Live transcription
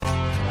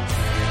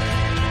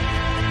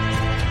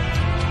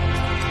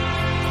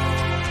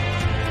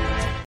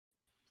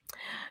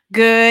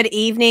Good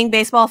evening,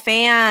 baseball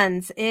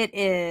fans. It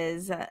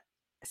is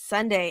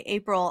Sunday,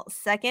 April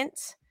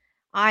 2nd.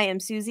 I am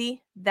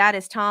Susie. That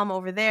is Tom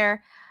over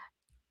there.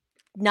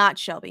 Not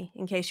Shelby,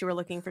 in case you were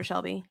looking for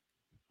Shelby.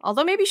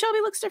 Although maybe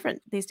Shelby looks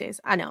different these days.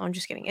 I know, I'm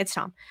just kidding. It's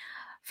Tom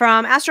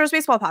from Astros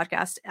Baseball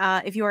Podcast.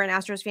 If you are an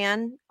Astros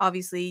fan,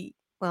 obviously,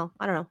 well,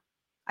 I don't know.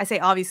 I say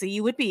obviously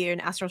you would be an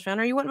Astros fan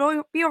or you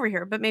wouldn't be over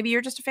here, but maybe you're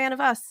just a fan of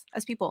us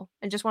as people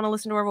and just want to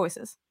listen to our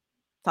voices.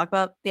 Talk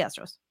about the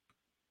Astros.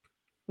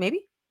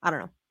 Maybe? I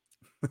don't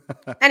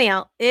know.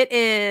 Anyhow, it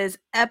is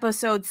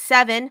episode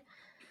 7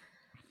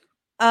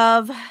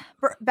 of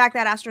Back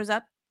That Astros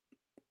Up.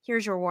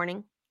 Here's your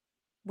warning.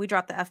 We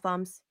drop the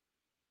F-bombs,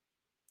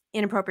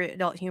 inappropriate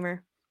adult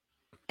humor,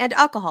 and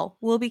alcohol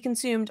will be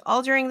consumed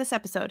all during this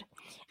episode.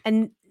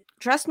 And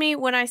trust me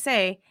when I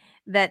say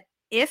that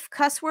if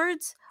cuss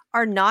words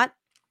are not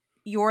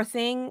your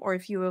thing, or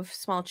if you have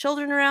small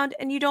children around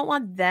and you don't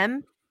want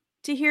them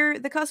to hear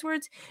the cuss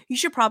words, you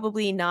should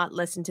probably not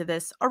listen to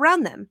this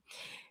around them,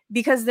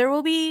 because there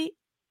will be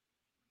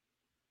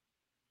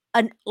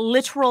a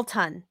literal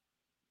ton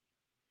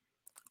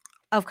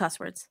of cuss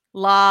words.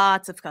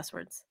 Lots of cuss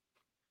words.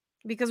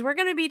 Because we're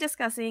going to be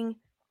discussing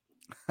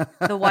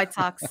the White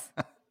Sox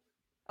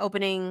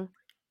opening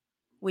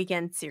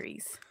weekend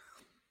series.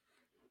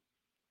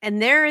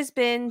 And there has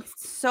been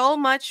so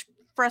much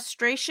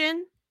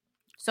frustration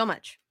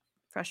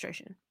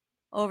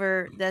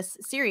over this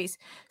series.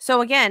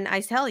 So again,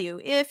 I tell you,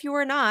 if you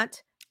are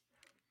not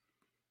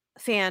a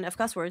fan of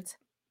cuss words,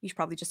 you should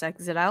probably just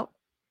exit out.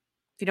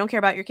 If you don't care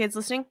about your kids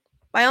listening,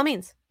 by all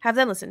means, have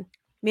them listen.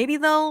 Maybe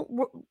they'll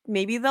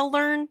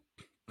learn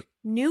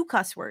new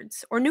cuss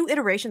words or new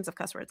iterations of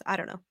cuss words. I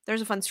don't know.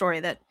 There's a fun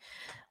story that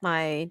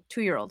my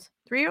 3-year-old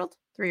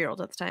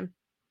at the time,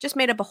 just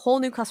made up a whole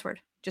new cuss word.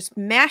 Just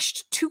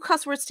mashed 2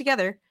 cuss words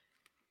together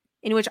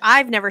in which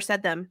I've never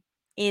said them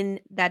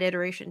in that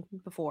iteration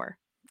before.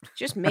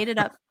 Just made it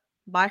up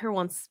by her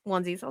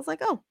onesies. I was like,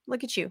 oh,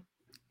 look at you.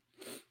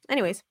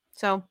 Anyways,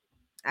 so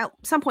at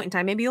some point in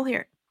time, maybe you'll hear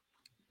it.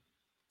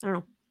 I don't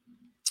know.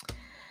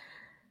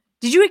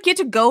 Did you get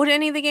to go to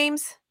any of the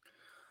games,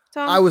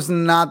 Tom? I was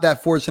not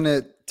that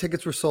fortunate.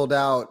 Tickets were sold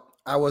out.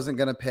 I wasn't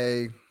going to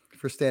pay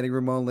for standing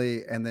room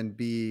only and then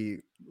be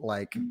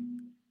like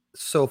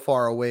so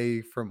far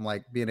away from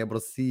like being able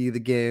to see the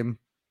game.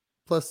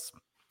 Plus,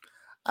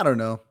 I don't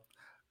know.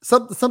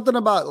 Something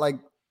about like,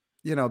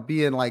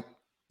 being like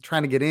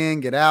trying to get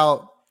in, get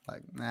out.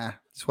 Like, nah,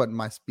 just wasn't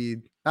my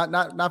speed.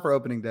 Not for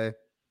opening day.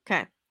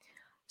 Okay.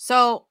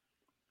 So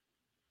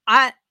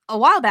a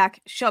while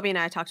back, Shelby and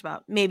I talked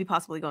about maybe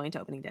possibly going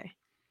to opening day.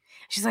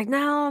 She's like,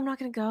 no, I'm not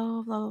going to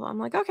go. Blah, blah, blah. I'm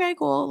like, okay,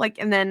 cool. Like,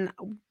 and then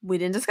we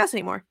didn't discuss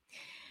anymore.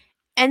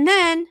 And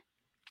then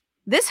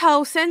this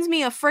hoe sends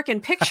me a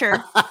freaking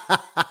picture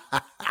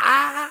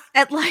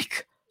at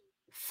like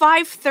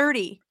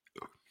 5:30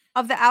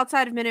 of the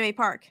outside of Minute Maid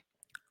Park.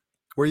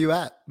 Where you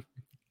at?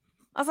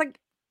 I was like,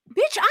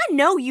 bitch, I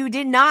know you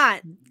did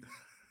not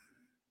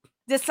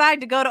decide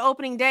to go to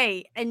opening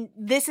day. And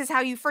this is how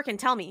you freaking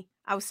tell me.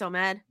 I was so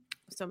mad.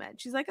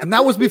 She's like, and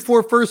that was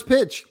before first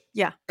pitch.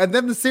 Yeah. And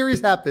then the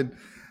series happened.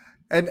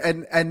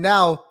 And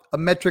now a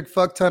metric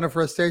fuck ton of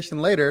frustration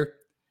later,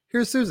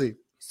 here's Susie.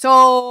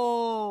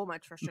 So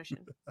much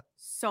frustration.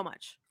 So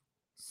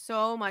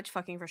much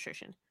fucking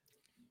frustration.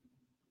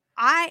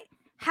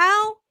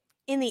 How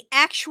in the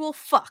actual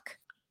fuck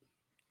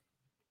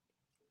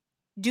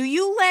do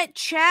you let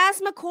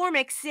Chas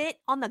McCormick sit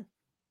on the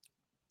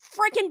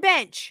freaking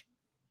bench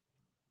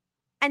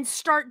and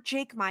start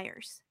Jake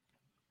Myers?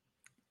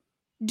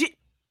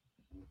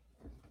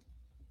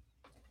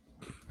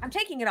 I'm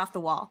taking it off the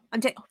wall.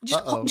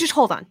 Just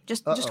hold on.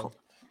 Just hold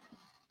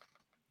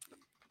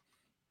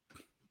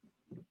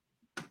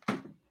on.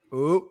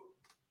 Ooh.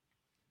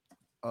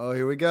 Oh,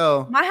 here we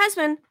go. My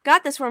husband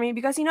got this for me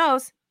because he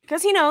knows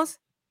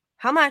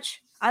how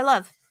much I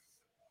love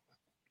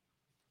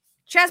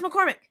Chas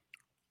McCormick.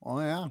 Oh,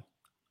 yeah.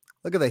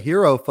 Look at the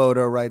hero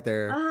photo right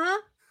there.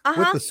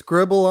 With the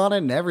scribble on it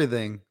and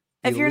everything.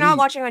 If you're not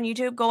watching on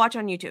YouTube, go watch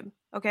on YouTube,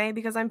 okay?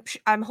 Because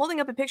I'm holding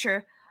up a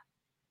picture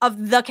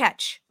of the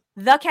catch.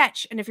 The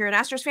catch. And if you're an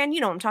Astros fan,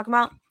 you know what I'm talking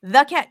about.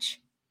 The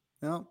catch.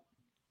 Yep.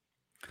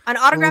 An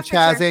autographed picture.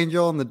 Chaz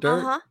Angel in the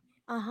dirt.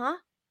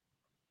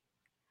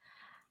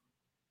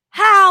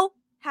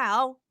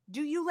 How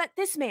do you let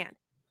this man,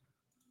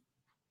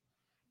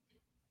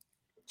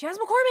 Chas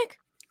McCormick,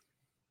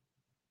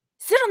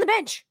 sit on the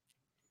bench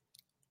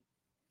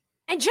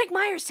and Jake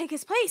Myers take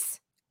his place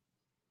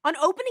on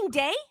opening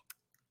day?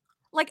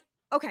 Like,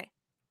 okay,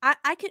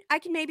 I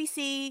can maybe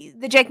see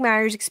the Jake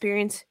Myers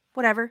experience,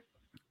 whatever.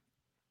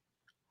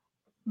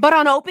 But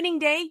on opening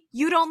day,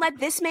 you don't let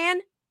this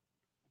man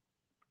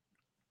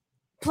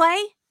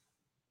play?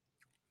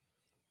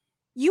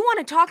 You want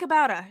to talk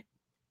about a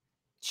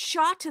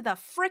shot to the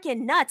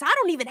freaking nuts? I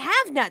don't even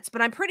have nuts,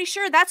 but I'm pretty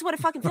sure that's what it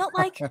fucking felt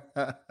like.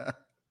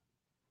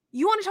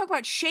 You want to talk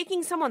about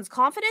shaking someone's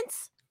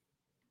confidence?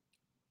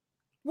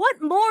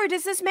 What more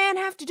does this man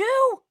have to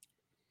do?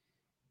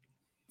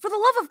 For the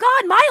love of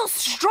God, Miles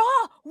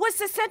Straw was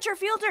the center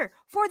fielder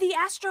for the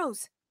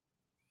Astros.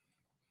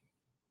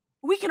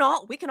 We can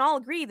all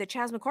agree that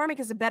Chas McCormick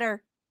is a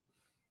better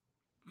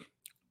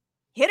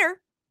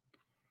hitter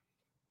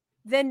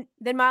than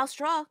Miles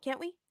Straw, can't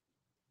we?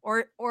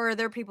 Or are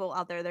there people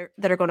out there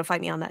that are going to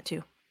fight me on that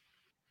too?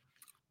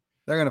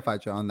 They're going to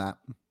fight you on that.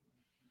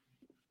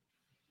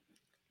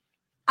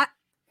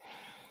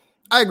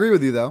 I agree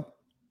with you, though.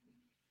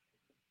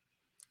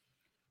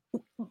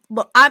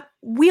 Look,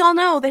 we all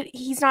know that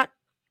he's not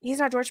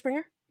George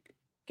Springer.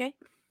 Okay,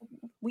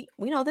 we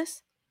know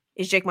this.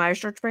 Is Jake Myers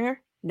George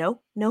Springer?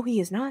 No,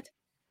 he is not.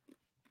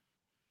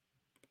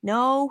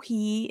 No,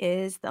 he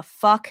is the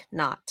fuck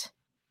not.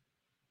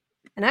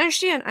 And I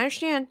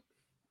understand.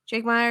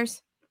 Jake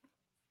Myers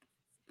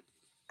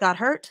got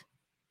hurt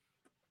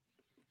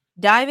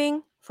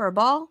diving for a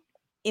ball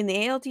in the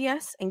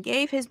ALDS and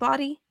gave his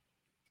body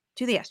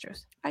to the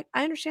Astros. I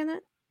understand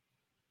that.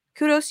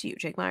 Kudos to you,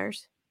 Jake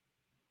Myers.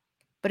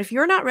 But if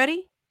you're not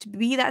ready to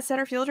be that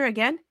center fielder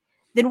again,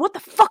 then what the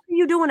fuck are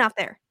you doing out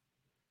there?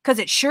 Because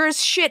it sure as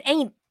shit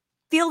ain't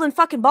fielding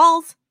fucking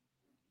balls.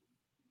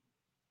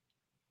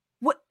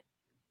 What?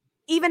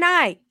 Even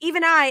I,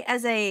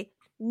 as a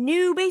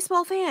new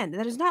baseball fan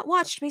that has not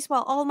watched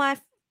baseball all my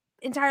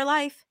entire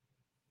life,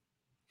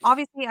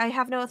 obviously I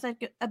have no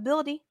athletic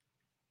ability,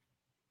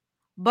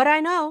 but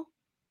I know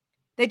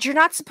that you're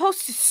not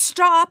supposed to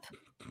stop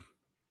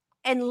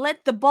and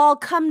let the ball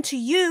come to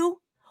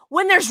you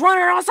when there's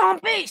runners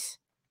on base.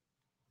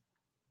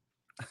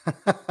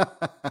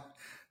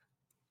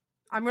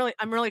 I'm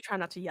really trying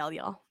not to yell,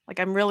 y'all. Like,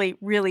 I'm really,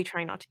 really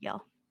trying not to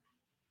yell.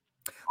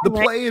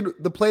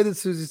 The play that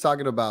Susie's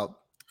talking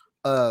about,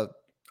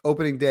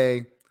 opening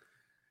day,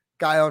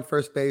 guy on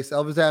first base,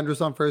 Elvis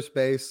Andrus on first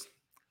base,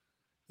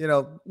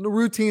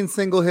 routine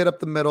single hit up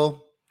the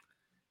middle.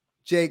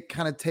 Jake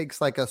kind of takes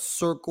like a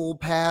circle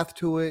path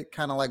to it,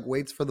 kind of like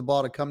waits for the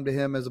ball to come to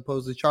him as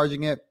opposed to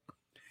charging it.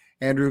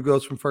 Andrew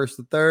goes from first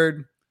to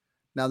third.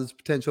 Now there's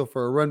potential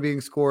for a run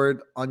being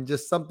scored on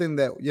just something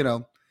that,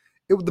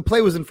 the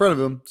play was in front of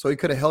him, so he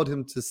could have held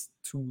him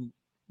to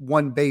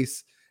one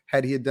base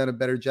had he had done a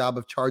better job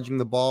of charging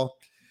the ball.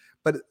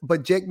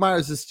 But Jake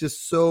Myers is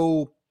just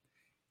so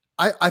 –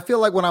 I feel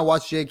like when I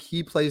watch Jake,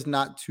 he plays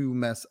not to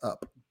mess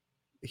up.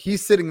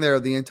 He's sitting there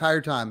the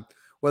entire time,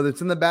 whether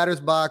it's in the batter's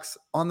box,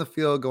 on the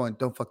field, going,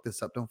 don't fuck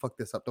this up, don't fuck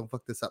this up, don't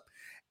fuck this up.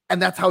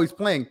 And that's how he's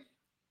playing.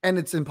 And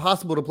it's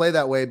impossible to play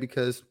that way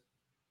because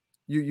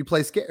you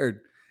play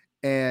scared.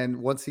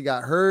 And once he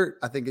got hurt,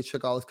 I think it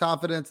shook all his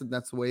confidence, and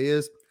that's the way he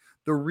is.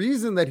 The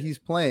reason that he's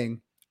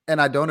playing,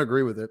 and I don't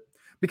agree with it,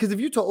 because if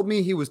you told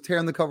me he was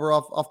tearing the cover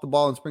off the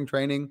ball in spring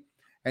training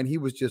and he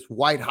was just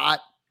white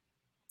hot,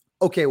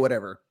 okay,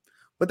 whatever.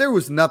 But there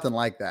was nothing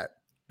like that.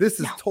 This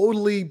is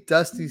totally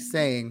Dusty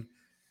saying,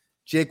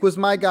 Jake was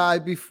my guy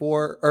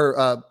before,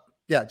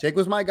 Jake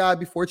was my guy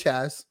before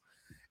Chas,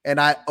 and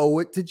I owe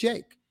it to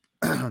Jake.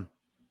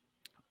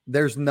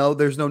 There's no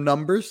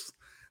numbers.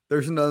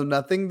 There's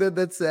nothing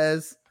that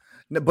says,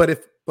 but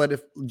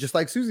if just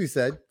like Susie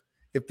said,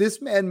 if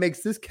this man makes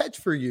this catch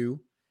for you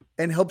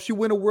and helps you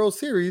win a World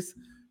Series,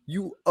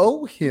 you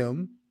owe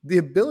him the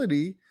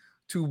ability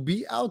to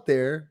be out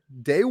there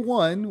day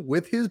one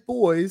with his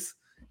boys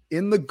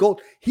in the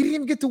gold. He didn't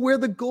even get to wear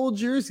the gold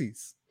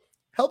jerseys.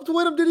 Helped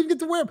win him, didn't even get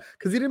to wear them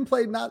because he didn't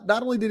play. Not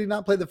only did he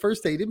not play the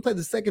first day, he didn't play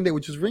the second day,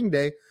 which was ring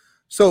day.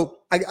 So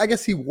I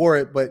guess he wore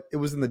it, but it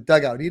was in the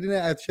dugout. He didn't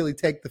actually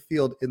take the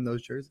field in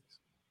those jerseys.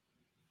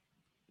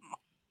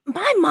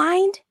 My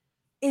mind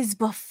is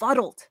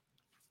befuddled.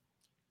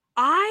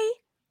 I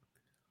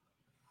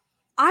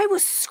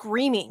was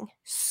screaming.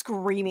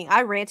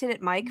 I ranted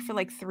at Mike for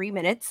like 3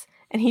 minutes,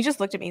 and he just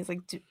looked at me. He's like,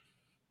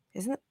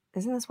 "Isn't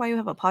this why you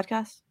have a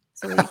podcast?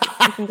 So you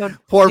can go."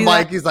 Poor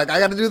Mike. That. He's like, "I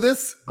got to do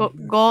this.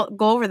 Go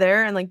over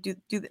there and like do."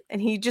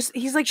 And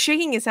he's like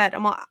shaking his head.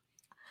 I'm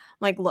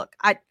like, "Look,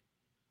 I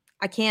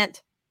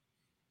can't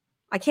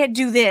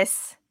do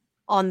this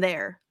on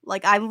there."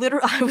 Like I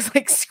was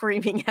like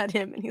screaming at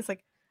him, and he's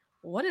like,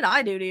 "What did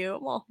I do to you?"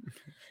 Well,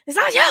 it's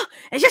not you.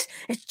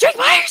 It's Jake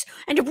Myers,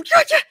 and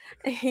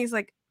he's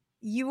like,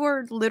 "You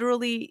are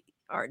literally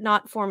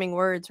not forming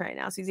words right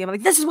now, Susie." I'm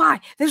like, "This is why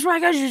I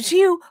got to do to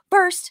you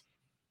first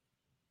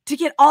to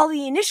get all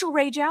the initial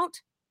rage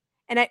out."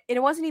 And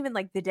it wasn't even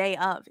like the day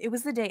of; it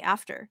was the day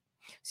after.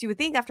 So you would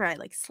think after I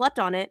like slept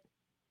on it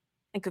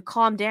and could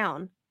calm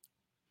down,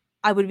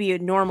 I would be a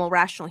normal,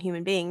 rational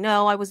human being.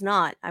 No, I was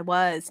not.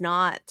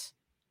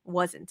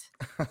 Wasn't.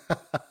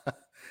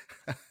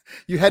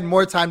 You had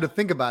more time to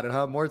think about it,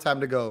 huh? More time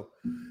to go,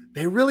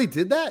 they really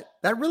did that?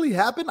 That really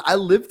happened? I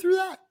lived through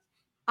that?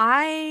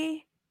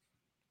 I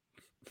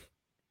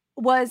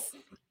was.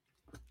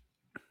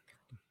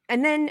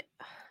 And then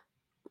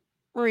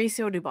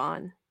Mauricio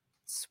Dubon.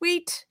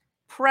 Sweet,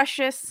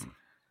 precious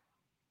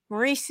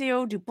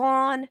Mauricio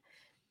Dubon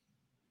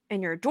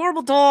and your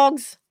adorable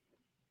dogs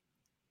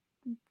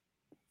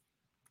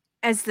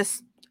as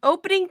this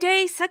opening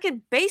day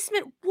second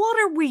baseman. What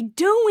are we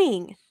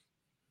doing?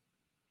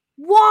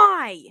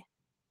 Why?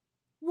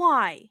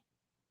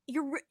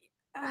 You're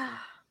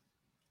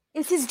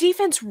Is his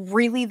defense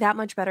really that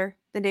much better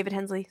than David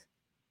Hensley?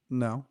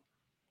 No.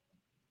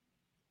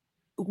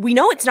 We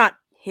know it's not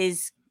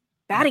his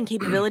batting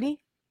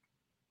capability.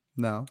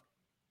 No.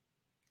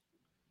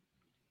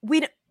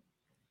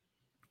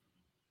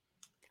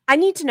 I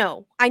need to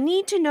know. I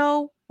need to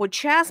know what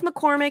Chas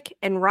McCormick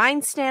and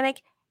Ryan Stanek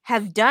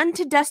have done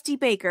to Dusty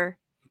Baker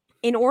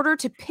in order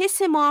to piss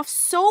him off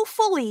so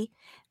fully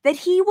that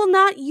he will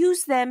not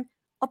use them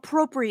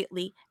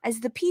appropriately as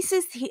the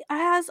pieces he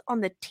has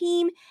on the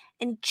team.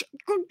 And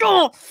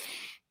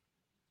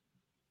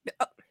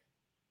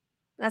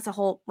that's a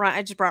whole.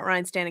 I just brought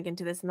Ryan Stanek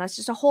into this, and that's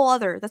just a whole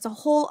other. That's a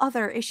whole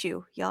other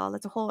issue, y'all.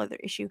 That's a whole other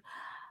issue.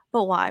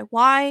 But why?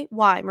 Why?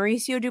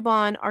 Mauricio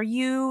Dubon, are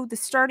you the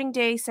starting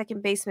day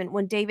second baseman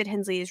when David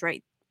Hensley is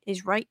right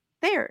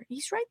there?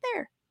 He's right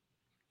there.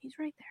 He's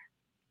right there.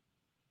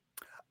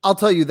 I'll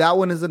tell you, that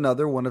one is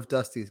another one of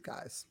Dusty's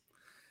guys.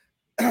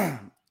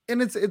 And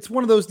it's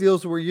one of those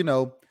deals where, you're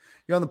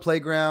on the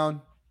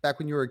playground back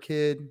when you were a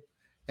kid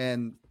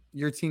and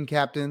you're team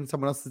captain,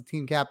 someone else is the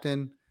team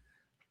captain.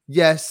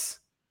 Yes,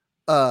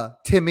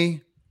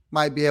 Timmy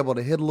might be able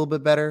to hit a little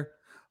bit better,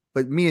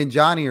 but me and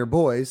Johnny are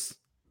boys.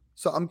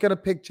 So I'm going to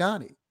pick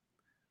Johnny.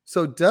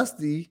 So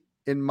Dusty,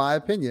 in my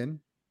opinion,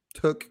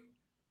 took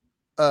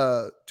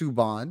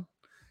Dubon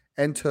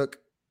and took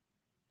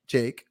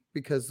Jake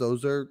because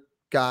those are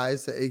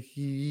guys that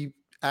he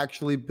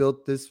actually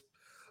built this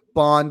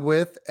bond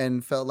with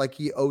and felt like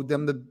he owed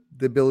them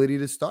the ability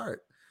to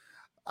start.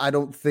 I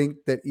don't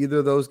think that either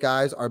of those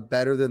guys are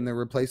better than their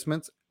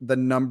replacements. The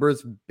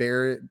numbers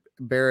bear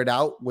it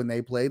out when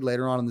they played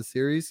later on in the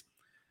series.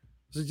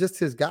 Those are just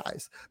his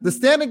guys. The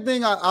Stanek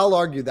thing, I'll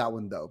argue that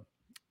one though.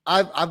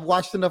 I've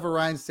watched enough of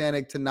Ryan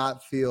Stanek to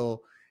not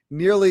feel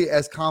nearly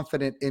as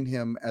confident in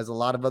him as a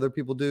lot of other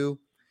people do.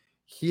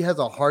 He has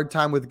a hard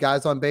time with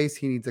guys on base.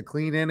 He needs a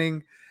clean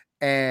inning.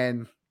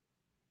 And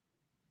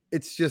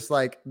it's just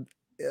like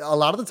a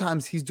lot of the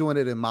times he's doing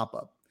it in mop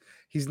up.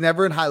 He's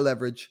never in high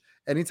leverage.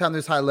 Anytime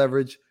there's high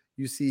leverage,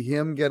 you see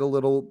him get a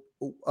little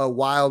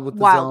wild with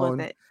the zone.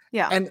 With it.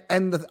 Yeah.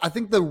 And I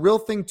think the real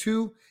thing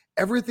too,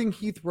 everything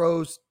he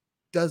throws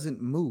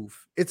doesn't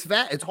move. It's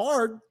it's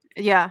hard.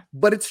 Yeah.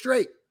 But it's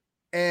straight.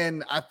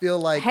 And I feel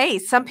like, hey,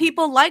 some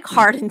people like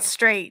hard and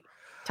straight.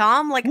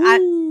 Tom, like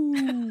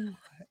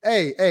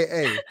Hey.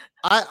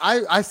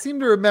 I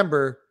seem to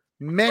remember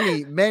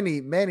many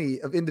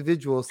of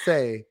individuals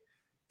say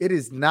it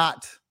is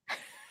not.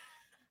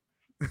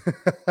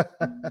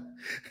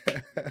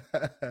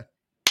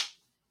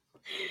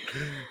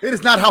 It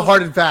is not how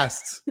hard and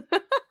fast,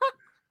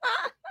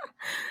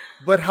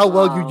 but how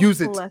well you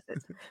use it.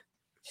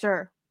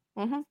 Sure.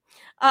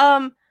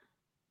 Mm-hmm.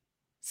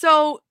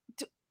 So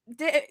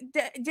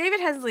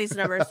David Hensley's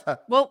numbers.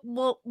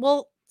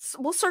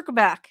 We'll circle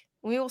back.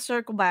 We will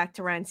circle back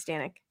to Ryan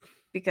Stanek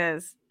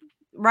because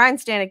Ryan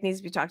Stanek needs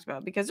to be talked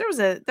about because there was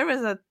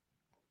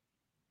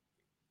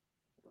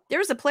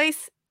a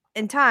place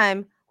in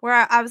time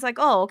where I was like,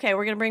 oh, okay,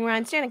 we're gonna bring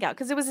Ryan Stanek out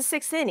because it was the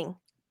 6th inning.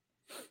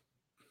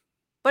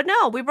 But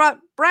no, we brought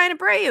Brian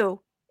Abreu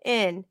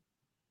in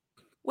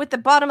with the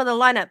bottom of the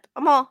lineup.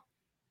 I'm all,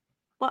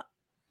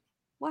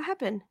 what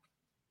happened?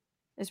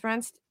 Is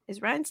Ryan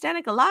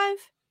Stanek alive?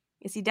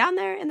 Is he down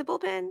there in the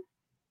bullpen?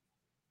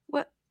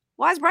 What?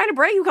 Why is Brian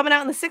Abreu coming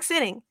out in the 6th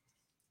inning?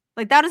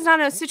 Like, that is not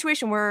a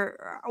situation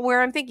where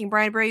I'm thinking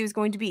Brian Abreu is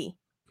going to be.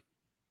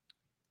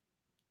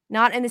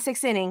 Not in the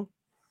 6th inning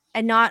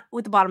and not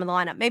with the bottom of the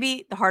lineup.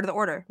 Maybe the heart of the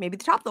order. Maybe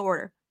the top of the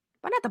order.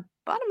 But not the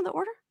bottom of the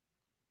order.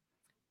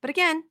 But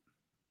again,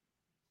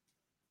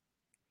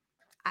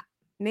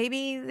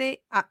 maybe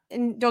they...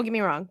 and don't get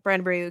me wrong.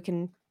 Brian Abreu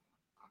can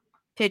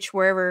pitch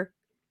wherever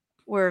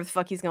the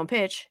fuck he's going to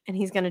pitch. And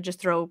he's going to just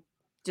throw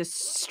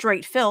just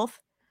straight filth.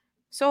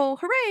 So,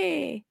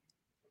 hooray!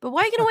 But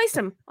why are you going to waste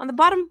him on the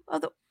bottom of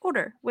the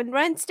order when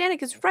Ryan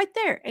Stanek is right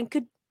there and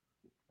could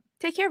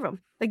take care of him?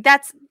 Like,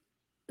 that's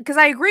because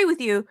I agree with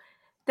you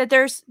that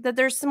there's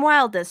some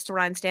wildness to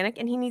Ryan Stanek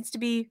and he needs to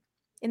be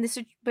in this.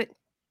 But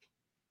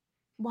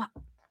what?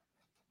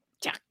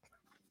 Jack.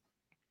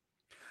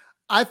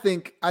 I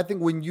think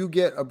when you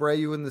get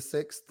Abreu in the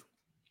 6th,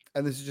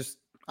 and this is just,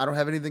 I don't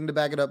have anything to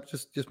back it up,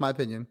 just my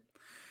opinion.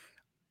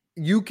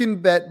 You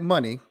can bet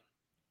money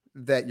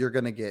that you're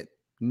going to get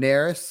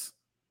Neris,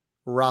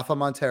 Rafa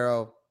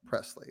Montero,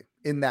 Presley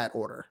in that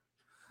order.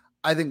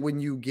 I think when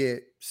you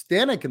get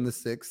Stanek in the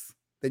 6th,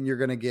 then you're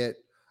going to get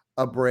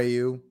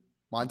Abreu,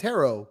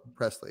 Montero,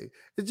 Presley.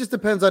 It just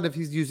depends on if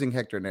he's using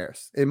Hector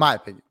Neris, in my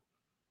opinion.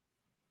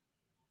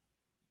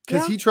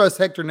 Because he trusts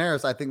Hector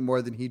Neris, I think,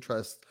 more than he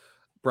trusts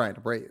Brian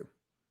Abreu.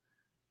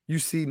 You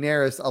see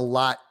Neris a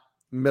lot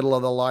middle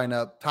of the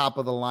lineup, top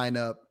of the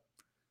lineup,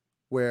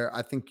 where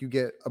I think you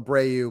get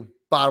Abreu,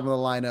 bottom of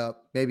the lineup,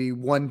 maybe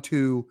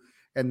 1-2,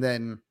 and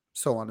then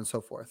so on and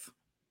so forth.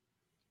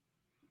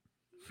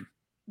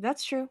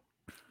 That's true.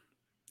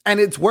 And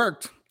it's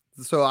worked.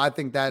 So I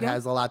think that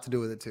has a lot to do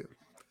with it too.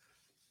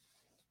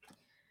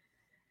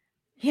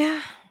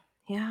 Yeah.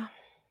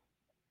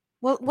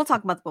 We'll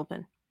talk about the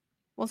bullpen.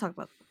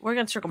 We're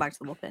going to circle back to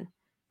the bullpen.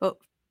 But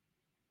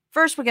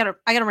First, I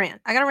gotta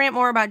rant. I gotta rant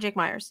more about Jake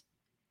Myers.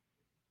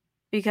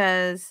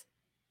 Because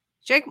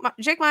Jake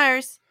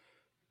Myers,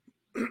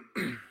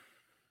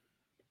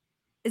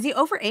 is he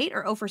 0 for 8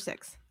 or 0 for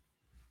 6?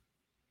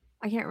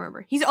 I can't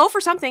remember. He's 0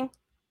 for something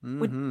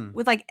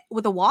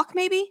with a walk,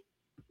 maybe.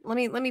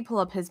 Let me pull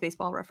up his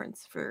baseball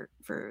reference for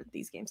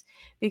these games,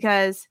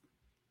 because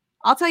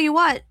I'll tell you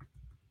what.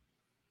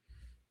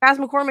 Chas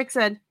McCormick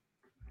said,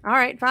 "All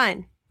right,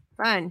 fine.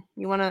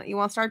 You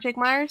wanna start Jake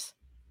Myers?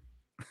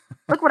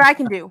 Look what I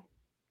can do.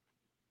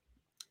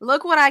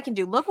 Look what I can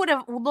do. Look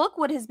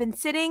what has been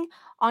sitting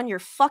on your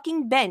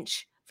fucking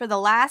bench for the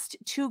last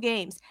 2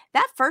 games.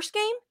 That first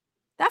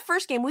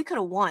game we could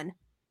have won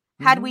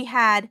had we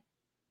had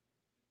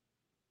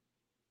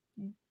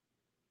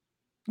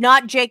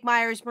not Jake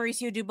Myers,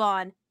 Mauricio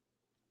Dubon,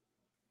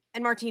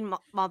 and Martin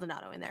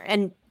Maldonado in there.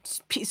 And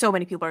so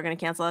many people are going to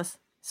cancel us.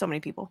 So many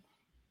people.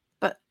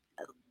 But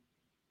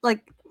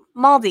like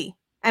Maldi,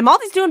 and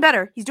Maldi's doing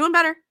better. He's doing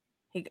better.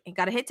 He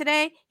got a hit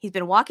today. He's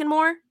been walking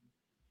more.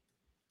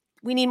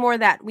 We need more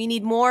of that. We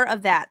need more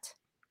of that.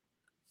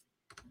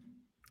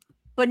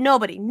 But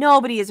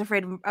nobody is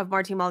afraid of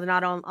Martin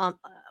Maldonado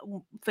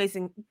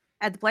facing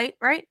at the plate,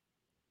 right?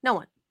 No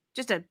one.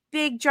 Just a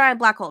big giant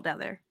black hole down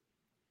there.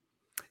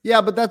 Yeah,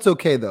 but that's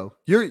okay though.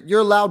 You're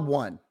allowed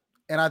one.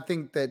 And I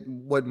think that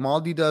what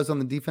Maldi does on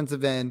the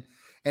defensive end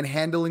and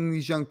handling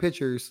these young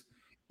pitchers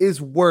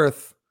is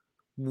worth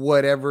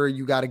whatever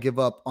you got to give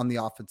up on the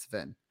offensive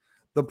end.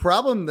 The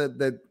problem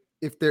that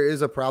if there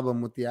is a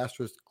problem with the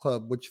Astros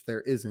club, which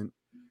there isn't,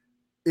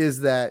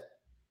 is that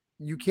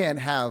you can't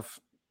have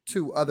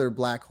 2 other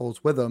black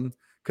holes with them,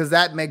 because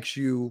that makes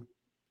you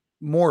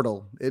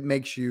mortal. It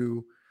makes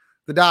you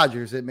the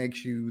Dodgers. It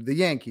makes you the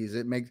Yankees.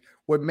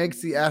 What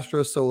makes the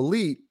Astros so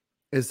elite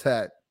is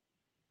that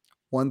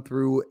 1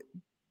 through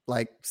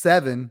like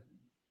 7,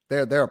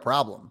 they're a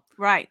problem.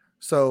 Right.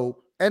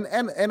 So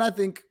and I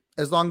think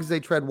as long as they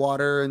tread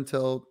water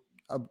until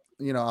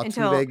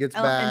Altuve gets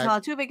back.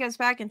 Until Altuve gets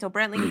back, until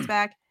Brantley gets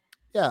back.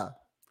 Yeah.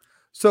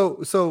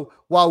 So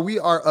while we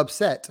are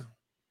upset,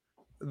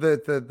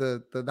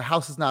 the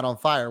house is not on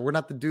fire. We're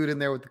not the dude in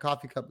there with the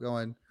coffee cup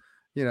going,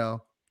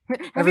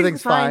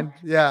 everything's fine.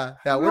 Yeah.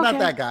 We're not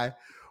that guy.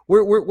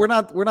 We're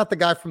not the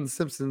guy from The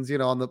Simpsons,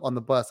 on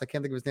the bus. I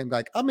can't think of his name.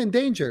 Like, I'm in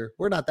danger.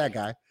 We're not that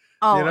guy.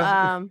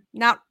 Oh,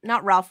 not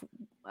Ralph.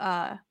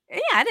 Yeah,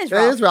 it is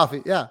Ralph. It is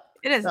Ralphie. Yeah,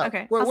 it is. Yeah.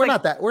 Okay, we're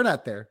not that. We're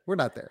not there. We're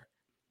not there.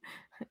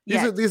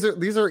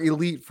 These are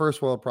elite first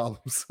world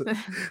problems.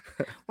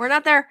 We're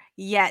not there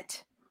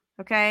yet.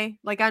 Okay,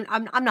 like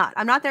I'm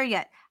not there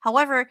yet.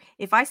 However,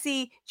 if I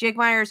see Jake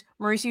Myers,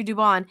 Mauricio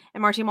Dubon,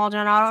 and Martin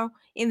Maldonado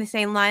in the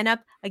same lineup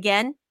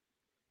again,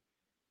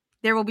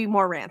 there will be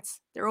more rants.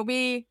 There will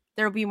be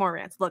more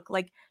rants. Look,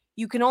 like,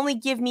 you can only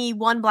give me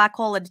one black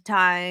hole at a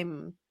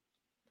time.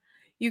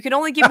 You can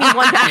only give me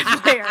one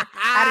bad player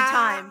at a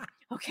time.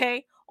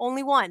 Okay,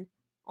 only one.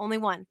 All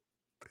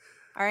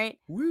right.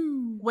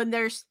 Woo. When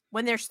there's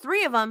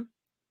 3 of them,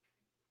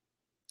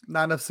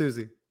 not enough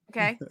Susie.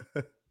 Okay.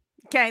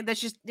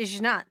 That's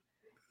just not.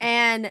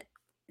 And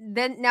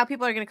then now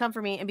people are going to come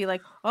for me and be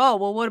like, "Oh,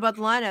 well, what about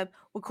the lineup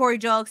with Corey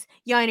Julks,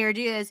 Yainer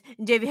Diaz,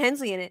 and David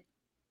Hensley in it?"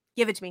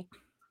 Give it to me.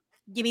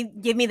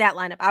 Give me that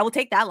lineup. I will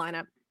take that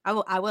lineup. I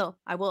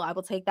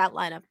will take that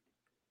lineup.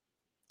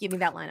 Give me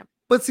that lineup.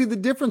 But see, the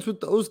difference with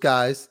those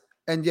guys,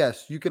 and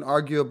yes, you can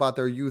argue about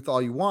their youth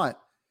all you want.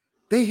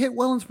 They hit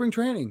well in spring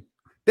training.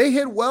 They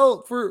hit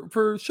well for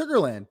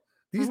Sugarland.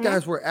 These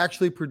guys were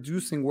actually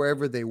producing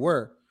wherever they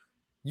were.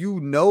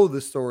 You know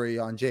the story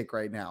on Jake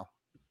right now.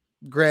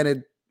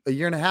 Granted, a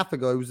year and a half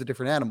ago, he was a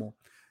different animal.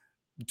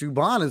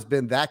 Dubon has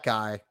been that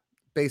guy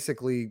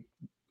basically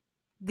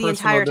the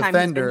entire time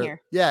defender. He's been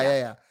here.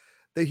 Yeah.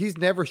 He's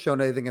never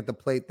shown anything at the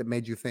plate that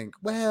made you think,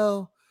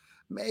 well,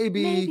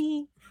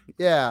 maybe.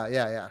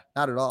 Yeah.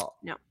 Not at all.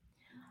 No.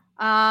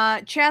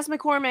 Chas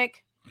McCormick,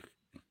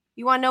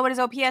 you want to know what his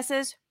OPS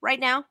is right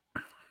now?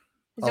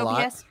 His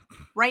OPS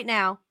right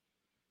now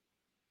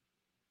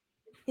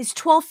is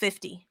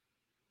 1250.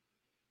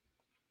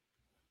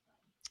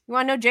 You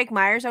want to know Jake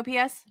Myers'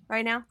 OPS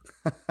right now?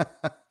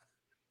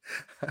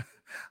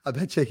 I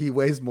bet you he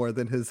weighs more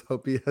than his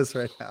OPS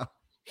right now.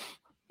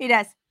 He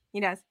does.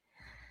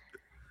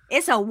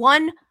 It's a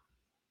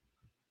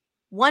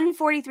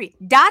 143.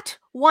 Dot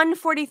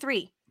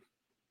 143.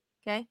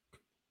 Okay.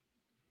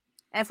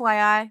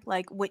 FYI,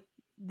 like,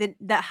 the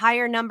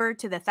higher number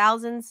to the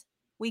thousands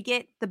we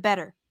get, the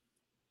better.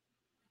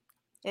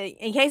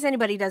 In case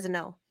anybody doesn't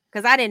know,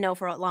 because I didn't know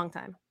for a long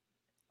time.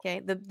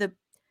 Okay.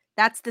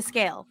 That's the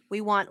scale.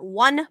 We want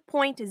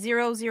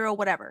 1.00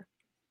 whatever.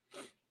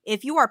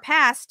 If you are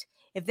past,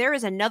 if there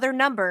is another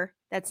number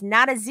that's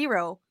not a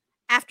 0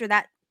 after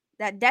that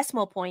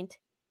decimal point,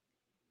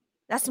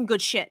 that's some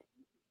good shit.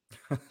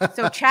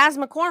 So Chas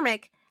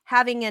McCormick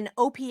having an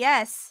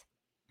OPS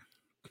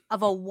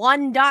of a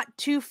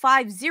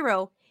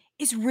 1.250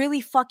 is really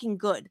fucking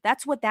good.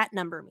 That's what that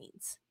number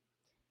means.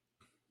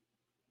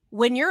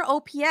 When your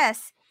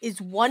OPS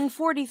is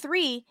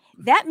 143,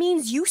 that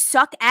means you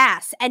suck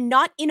ass, and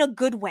not in a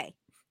good way.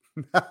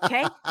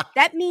 Okay?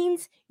 That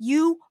means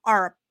you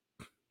are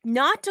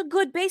not a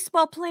good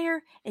baseball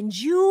player and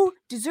you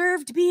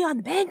deserve to be on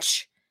the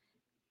bench.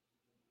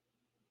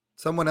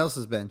 Someone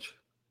else's bench.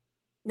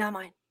 Not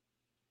mine.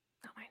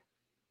 Not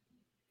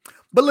mine.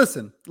 But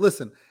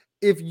listen.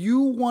 If you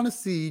want to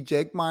see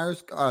Jake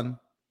Myers gone,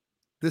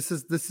 this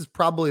is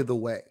probably the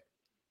way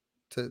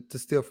to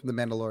steal from the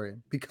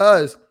Mandalorian,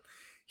 because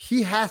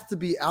he has to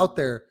be out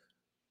there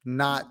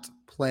not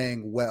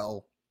playing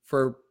well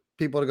for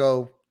people to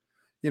go,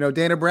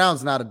 Dana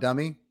Brown's not a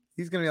dummy.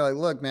 He's going to be like,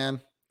 look, man,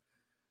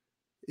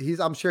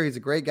 I'm sure he's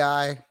a great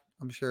guy.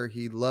 I'm sure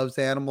he loves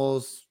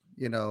animals,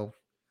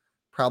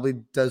 probably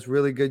does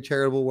really good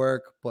charitable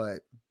work, but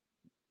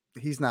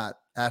he's not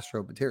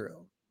Astro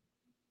material.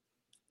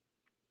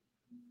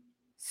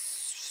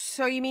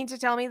 So you mean to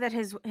tell me that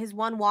his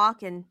one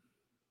walk and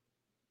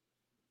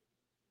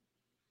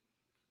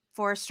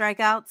 4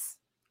 strikeouts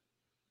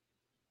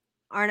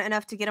aren't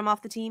enough to get him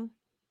off the team?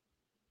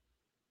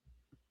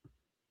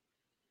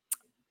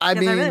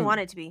 Because I really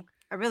want it to be.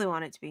 I really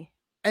want it to be.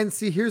 And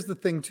see, here's the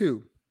thing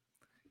too.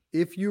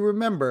 If you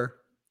remember,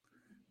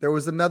 there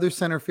was another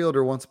center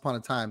fielder once upon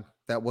a time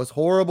that was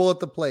horrible at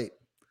the plate.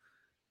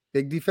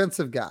 Big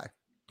defensive guy.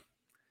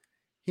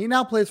 He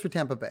now plays for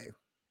Tampa Bay.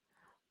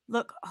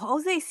 Look,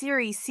 Jose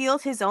Siri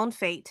sealed his own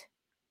fate.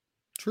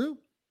 True.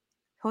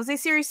 Jose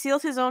Siri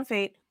sealed his own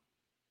fate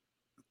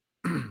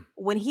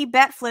when he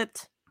bat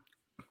flipped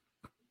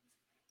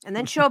and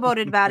then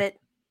showboated about it,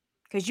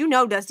 because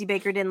Dusty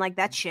Baker didn't like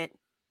that shit.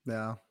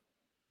 Yeah.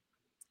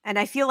 And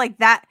I feel like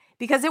that,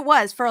 because it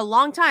was, for a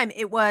long time,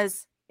 it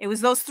was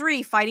those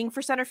 3 fighting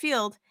for center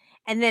field.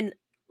 And then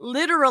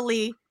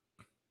literally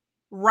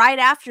right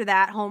after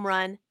that home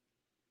run,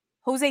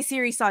 Jose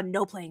Siri saw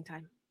no playing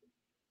time.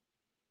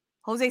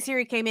 Jose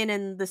Siri came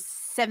in the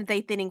 7th,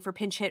 8th inning for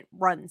pinch hit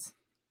runs.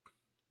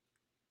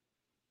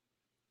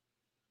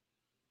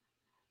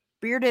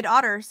 Bearded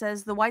Otter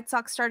says the White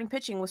Sox starting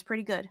pitching was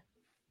pretty good.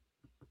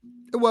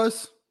 It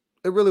was.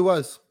 It really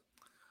was.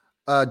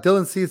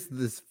 Dylan Cease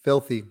is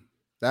filthy.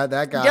 That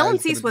guy. Dylan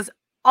Cease was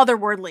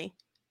otherworldly.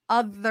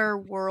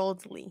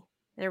 Otherworldly.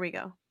 There we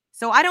go.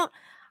 So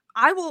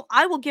I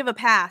will give a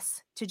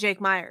pass to Jake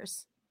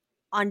Myers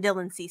on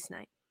Dylan Cease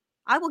night.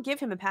 I will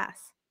give him a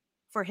pass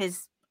for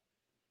his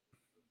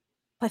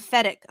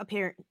pathetic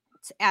appearance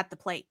at the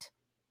plate.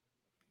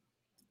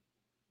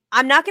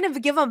 I'm not going to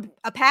give him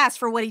a pass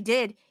for what he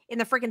did in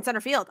the freaking center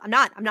field. I'm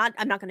not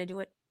going to do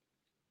it.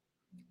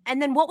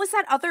 And then what was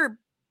that other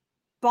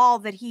ball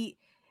that it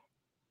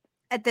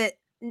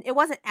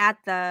wasn't at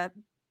the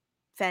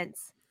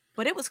fence,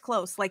 but it was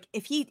close. Like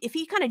if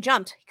he kind of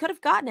jumped, he could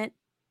have gotten it.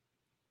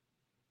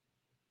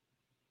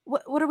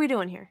 What are we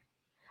doing here?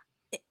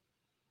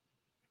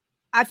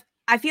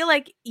 I feel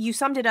like you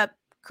summed it up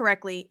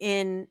correctly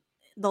in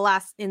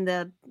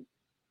the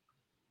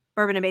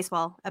Bourbon and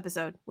Baseball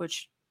episode,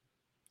 which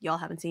y'all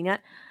haven't seen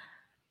yet.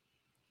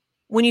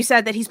 When you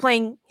said that he's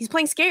playing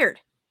scared.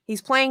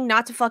 He's playing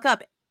not to fuck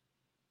up.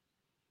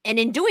 And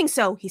in doing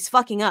so, he's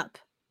fucking up.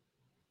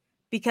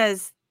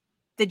 Because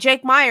the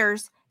Jake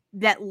Myers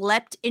that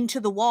leapt into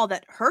the wall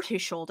that hurt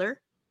his shoulder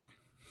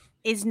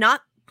is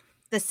not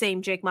the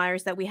same Jake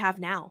Myers that we have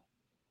now.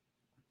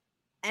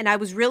 And I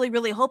was really,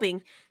 really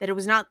hoping that it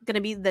was not going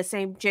to be the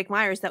same Jake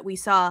Myers that we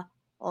saw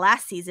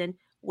last season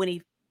when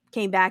he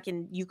came back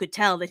and you could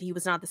tell that he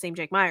was not the same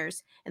Jake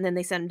Myers. And then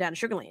they sent him down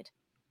to Sugarland.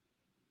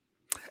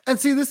 And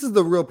see, this is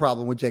the real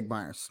problem with Jake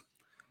Myers.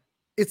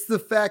 It's the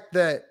fact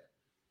that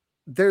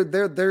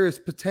there is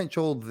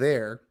potential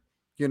there.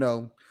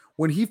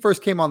 When he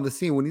first came on the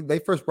scene, when they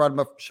first brought him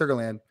up from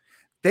Sugarland,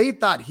 they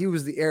thought he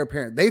was the heir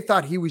apparent. They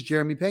thought he was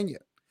Jeremy Pena.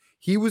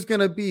 He was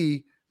going to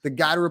be the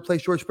guy to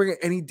replace George Springer.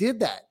 And he did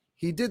that.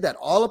 He did that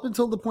all up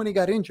until the point he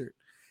got injured.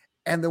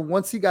 And then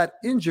once he got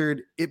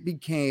injured, it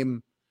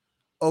became,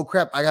 oh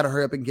crap, I got to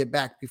hurry up and get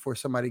back before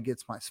somebody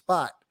gets my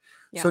spot.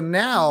 Yeah. So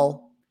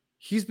now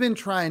he's been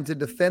trying to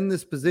defend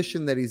this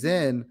position that he's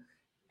in,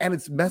 and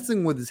it's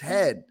messing with his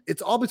head. I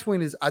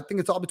think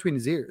it's all between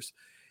his ears.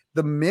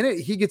 The minute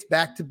he gets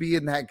back to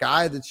being that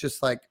guy that's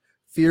just like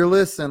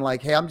fearless and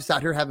like, hey, I'm just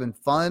out here having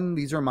fun.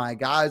 These are my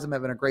guys. I'm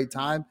having a great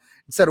time.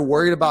 Instead of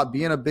worried about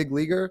being a big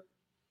leaguer,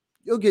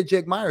 you'll get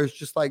Jake Myers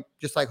just like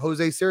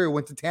Jose Siri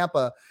went to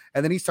Tampa,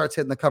 and then he starts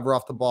hitting the cover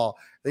off the ball.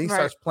 Then he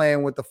starts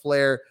playing with the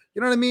flare.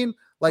 You know what I mean?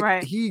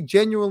 Like he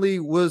genuinely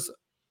was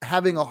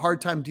having a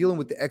hard time dealing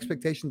with the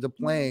expectations of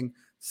playing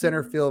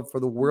center field for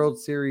the World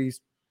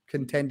Series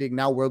contending,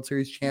 now World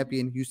Series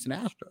champion Houston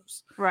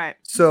Astros. Right.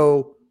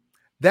 So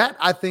that,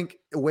 I think,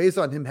 weighs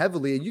on him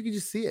heavily, and you can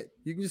just see it.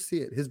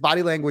 His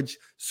body language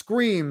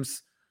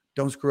screams,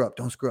 don't screw up,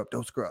 don't screw up,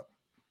 don't screw up.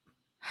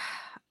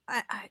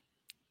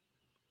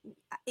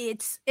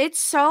 It's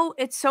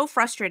so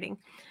frustrating.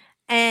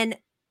 And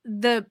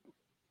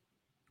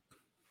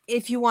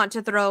if you want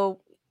to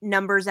throw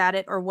numbers at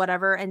it or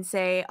whatever and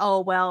say, oh,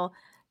 well,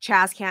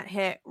 Chaz can't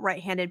hit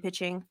right-handed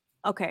pitching.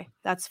 Okay,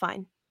 that's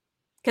fine.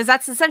 Because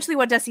that's essentially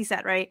what Dusty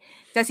said, right?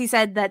 Dusty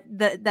said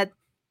that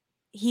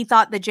he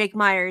thought that Jake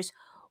Myers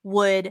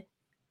would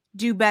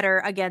do better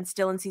against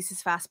Dylan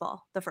Cease's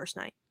fastball the first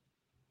night.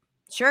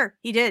 Sure,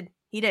 he did.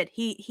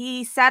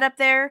 He sat up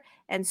there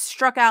and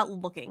struck out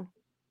looking.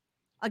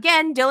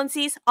 Again, Dylan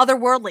Cease,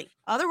 otherworldly.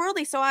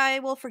 So I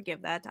will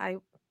forgive that.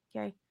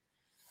 Okay.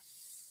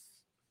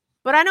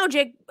 But I know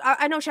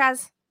I know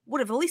Chaz would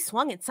have at least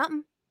swung at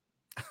something.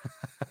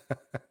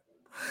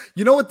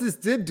 You know what this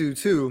did do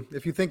too,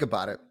 if you think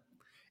about it?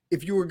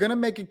 If you were going to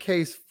make a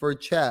case for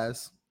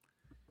Chaz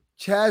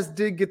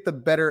did get the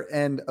better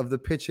end of the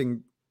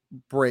pitching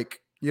break.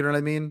 You know what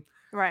I mean?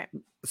 Right.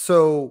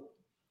 So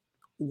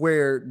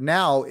where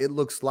now it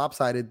looks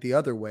lopsided the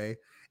other way.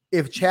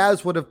 If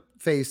Chaz would have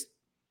faced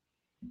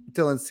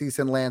Dylan Cease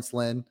and Lance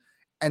Lynn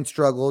and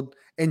struggled,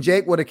 and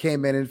Jake would have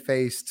came in and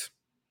faced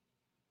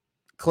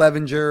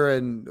Clevenger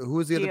and who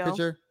was the other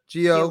pitcher?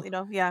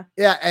 Gio. Yeah.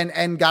 Yeah,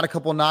 and got a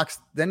couple knocks.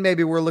 Then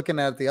maybe we're looking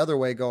at it the other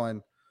way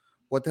going,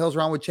 what the hell's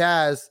wrong with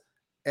Chaz?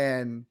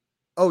 And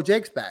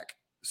Jake's back.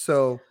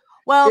 So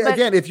well,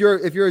 again, if you're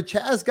a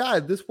Chaz guy,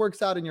 this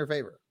works out in your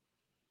favor.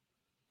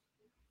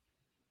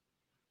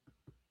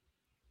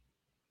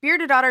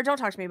 Bearded Daughter, don't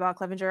talk to me about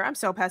Clevenger. I'm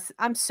so pissed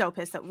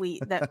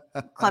that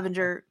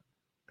Clevenger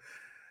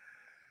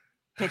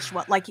pitched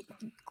what? Like,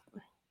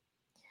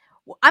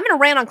 I'm going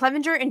to rant on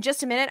Clevenger in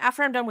just a minute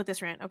after I'm done with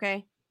this rant,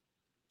 okay?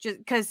 Just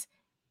because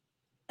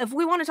if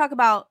we want to talk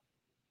about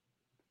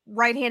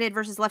right-handed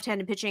versus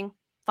left-handed pitching,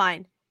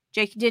 fine.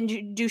 Jake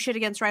didn't do shit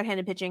against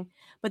right-handed pitching.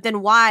 But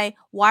then why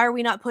are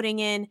we not putting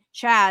in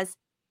Chaz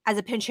as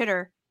a pinch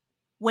hitter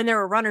when there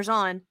were runners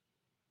on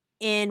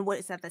in, what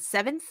is that, the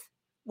 7th?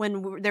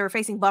 When they were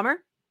facing Bummer?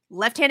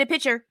 Left-handed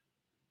pitcher.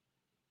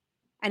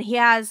 And he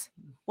has,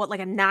 what, like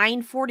a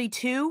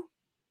 942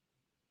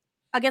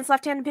 against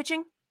left-handed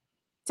pitching?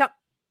 So,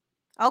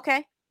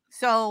 okay.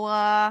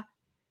 So,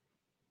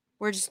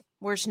 we're just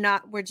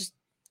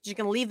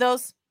gonna leave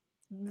those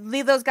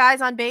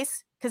guys on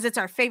base because it's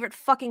our favorite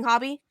fucking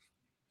hobby.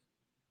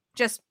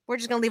 We're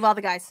just gonna leave all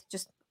the guys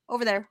just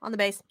over there on the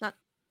base.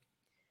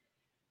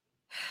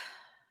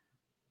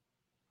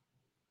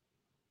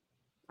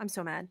 I'm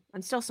so mad.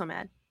 I'm still so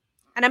mad.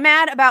 And I'm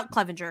mad about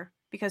Clevenger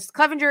because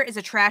Clevenger is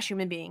a trash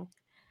human being.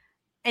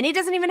 And he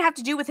doesn't even have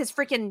to do with his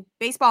freaking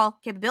baseball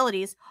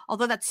capabilities,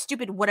 although that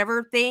stupid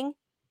whatever thing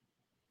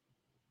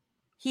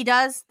he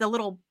does, the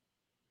little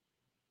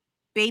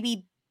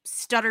baby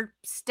stutter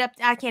step.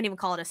 I can't even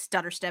call it a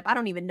stutter step. I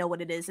don't even know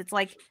what it is. It's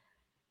like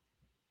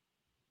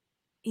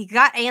he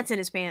got ants in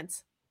his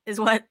pants is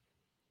what.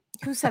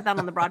 Who said that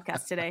on the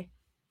broadcast today?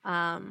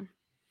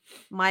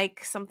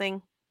 Mike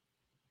something.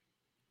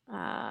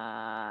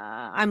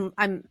 I'm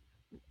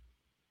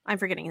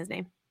forgetting his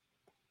name.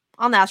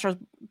 On the Astros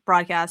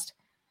broadcast.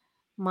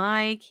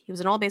 Mike, he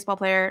was an old baseball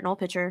player, an old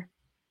pitcher.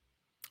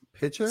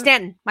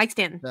 Stanton. Mike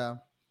Stanton. Yeah.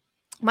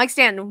 Mike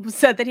Stanton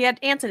said that he had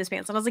ants in his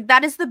pants. And I was like,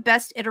 that is the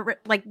best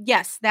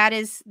yes, that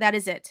is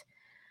it.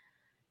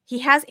 He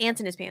has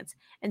ants in his pants.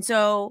 And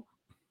so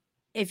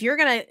if you're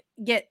going to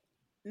get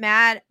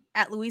mad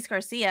at Luis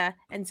Garcia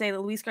and say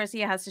that Luis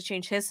Garcia has to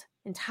change his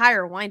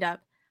entire windup,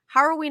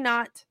 how are we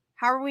not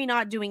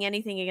doing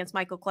anything against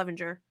Michael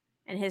Clevenger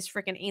and his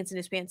freaking ants in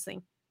his pants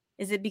thing?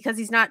 Is it because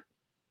he's not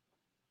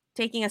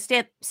taking a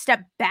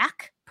step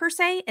back per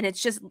se and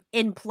it's just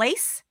in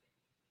place?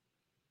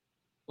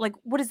 Like,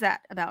 what is that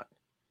about?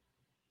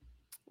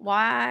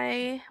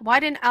 Why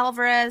didn't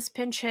Alvarez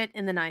pinch hit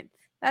in the 9th?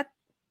 That's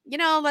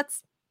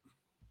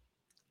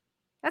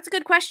a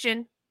good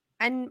question.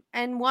 And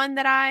one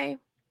that I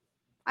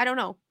don't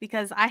know,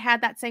 because I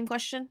had that same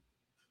question.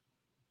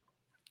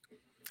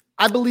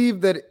 I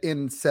believe that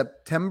in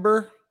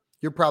September,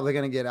 you're probably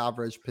going to get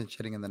Alvarez pinch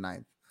hitting in the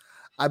 9th.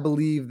 I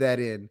believe that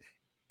in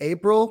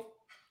April,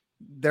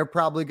 they're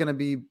probably going to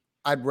be,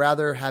 I'd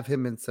rather have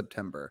him in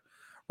September.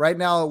 Right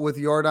now, with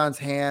Yordan's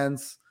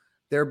hands,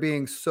 they're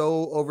being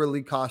so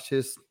overly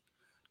cautious.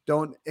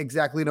 Don't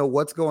exactly know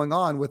what's going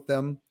on with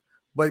them,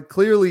 but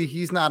clearly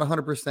he's not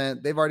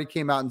 100%. They've already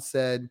came out and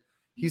said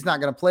he's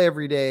not going to play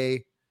every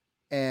day,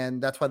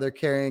 and that's why they're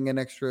carrying an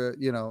extra,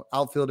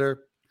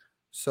 outfielder.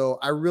 So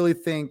I really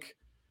think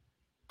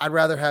I'd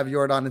rather have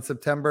Yordan in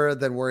September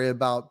than worry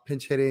about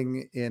pinch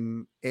hitting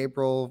in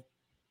April,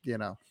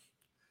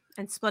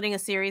 And splitting a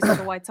series with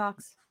the White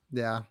Sox.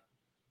 Yeah.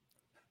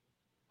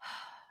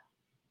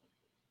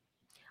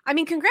 I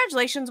mean,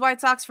 congratulations,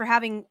 White Sox, for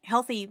having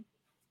healthy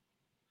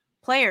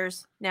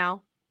players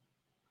now.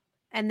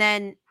 And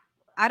then,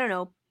 I don't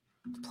know,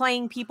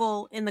 playing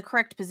people in the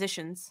correct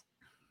positions.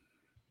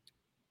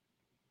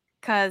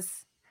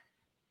 Because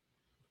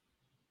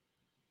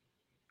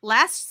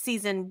last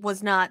season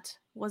was not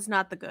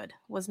the good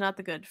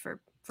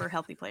for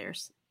healthy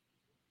players.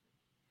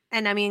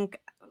 And I mean,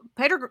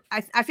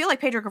 I feel like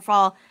Pedro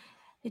Grifol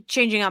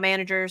changing out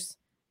managers,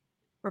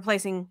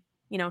 replacing,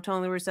 Tony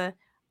La Russa,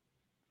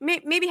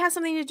 maybe has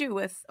something to do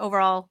with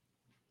overall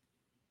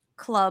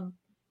club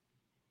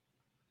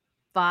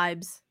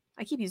vibes.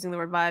 I keep using the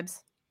word vibes.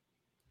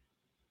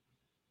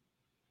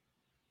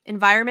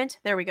 Environment.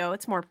 There we go.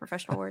 It's more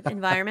professional word.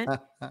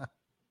 Environment.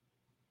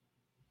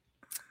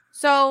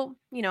 So,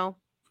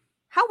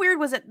 how weird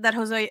was it that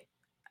Jose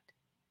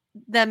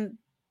them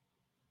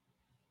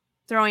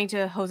throwing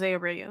to Jose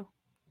Abreu.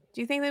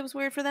 Do you think that was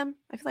weird for them?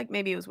 I feel like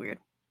maybe it was weird.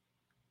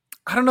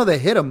 I don't know. They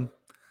hit him,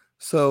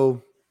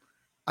 so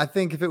I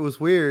think if it was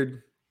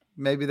weird,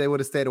 maybe they would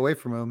have stayed away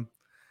from him.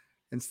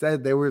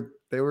 Instead, they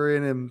were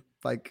in him,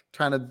 like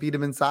trying to beat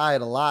him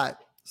inside a lot.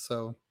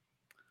 So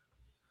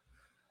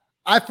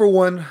I, for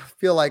one,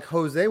 feel like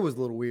Jose was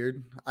a little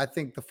weird. I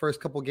think the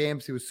first couple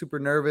games he was super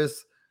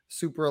nervous,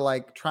 super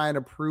like trying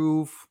to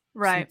prove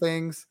some Right.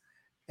 things.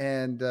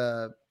 And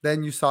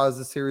then you saw as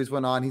the series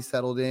went on, he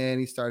settled in.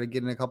 He started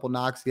getting a couple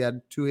knocks. He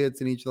had 2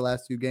 hits in each of the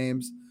last 2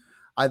 games.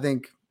 I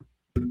think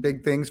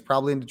big things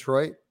probably in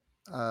Detroit.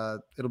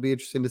 It'll be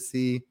interesting to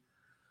see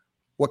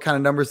what kind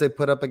of numbers they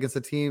put up against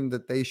a team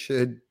that they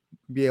should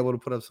be able to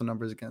put up some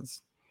numbers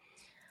against.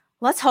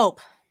 Let's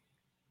hope.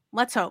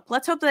 Let's hope.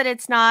 Let's hope that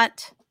it's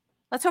not.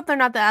 Let's hope they're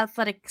not the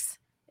Athletics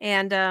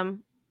and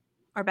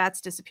our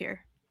bats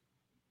disappear.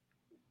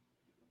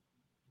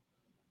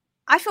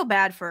 I feel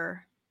bad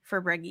for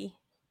Breggy.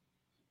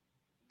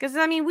 Because,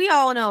 I mean, we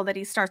all know that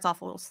he starts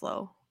off a little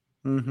slow.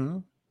 Mm-hmm.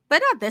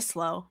 But not this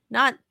slow.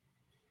 Not,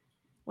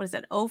 what is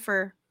it, 0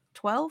 for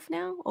 12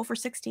 now? 0 for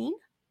 16?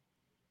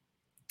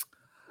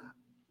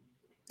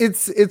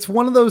 It's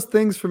one of those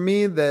things for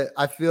me that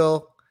I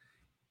feel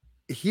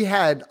he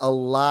had a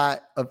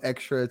lot of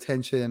extra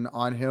attention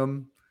on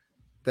him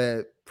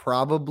that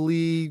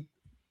probably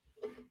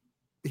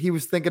he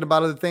was thinking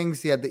about other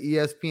things. He had the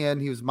ESPN.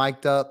 He was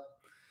mic'd up.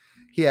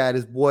 He had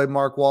his boy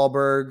Mark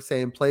Wahlberg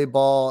saying "play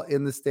ball"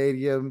 in the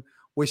stadium,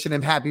 wishing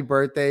him happy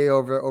birthday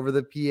over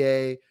the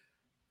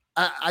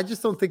PA. I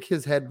just don't think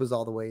his head was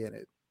all the way in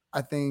it.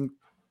 I think,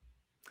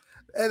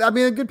 and I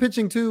mean, a good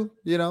pitching too.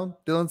 You know,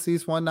 Dylan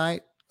Cease one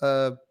night.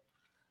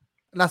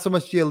 Not so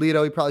much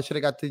Giolito. He probably should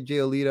have got to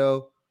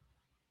Giolito.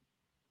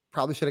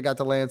 Probably should have got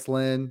to Lance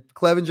Lynn.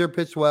 Clevenger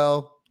pitched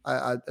well.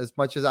 As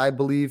much as I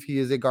believe he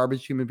is a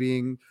garbage human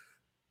being,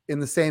 in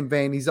the same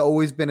vein, he's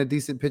always been a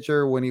decent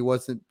pitcher when he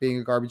wasn't being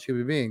a garbage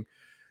human being.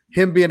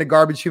 Him being a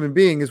garbage human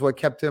being is what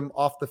kept him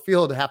off the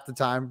field half the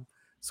time,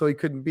 so he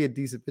couldn't be a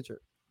decent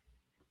pitcher.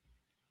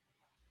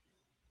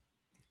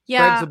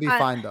 Yeah. Breggs will be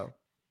fine though.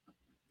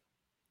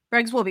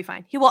 Breggs will be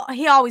fine.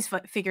 He always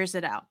figures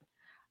it out.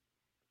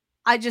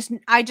 I just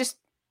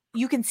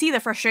you can see the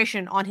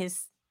frustration on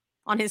his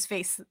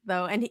face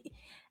though,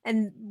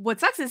 and what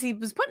sucks is he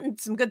was putting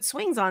some good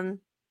swings on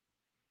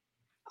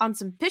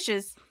some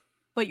pitches,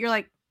 but you're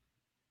like,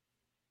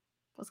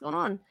 what's going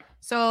on?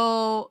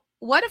 So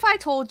what if I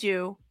told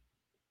you,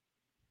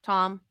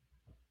 Tom?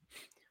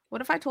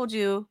 What if I told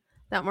you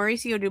that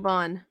Mauricio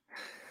Dubon?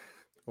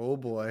 Oh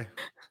boy.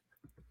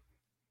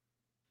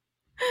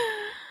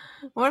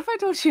 What if I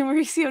told you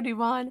Mauricio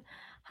Dubon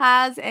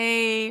has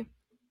a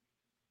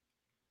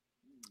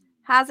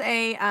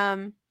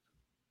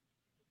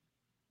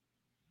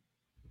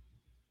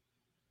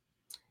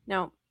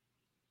no,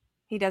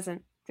 he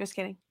doesn't. Just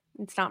kidding.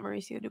 It's not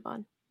Mauricio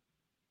Dubon.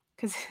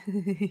 Because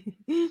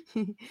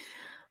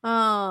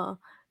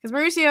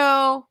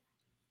Mauricio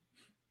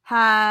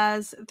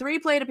has 3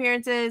 plate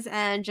appearances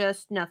and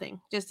just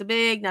nothing. Just a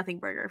big nothing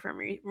burger from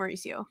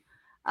Mauricio.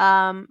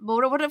 But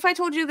what if I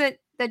told you that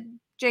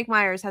Jake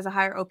Myers has a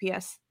higher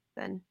OPS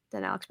than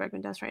Alex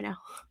Bregman does right now?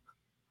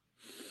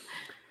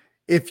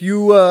 If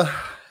you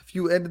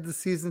ended the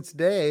season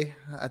today,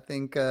 I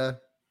think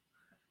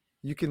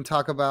you can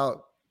talk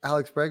about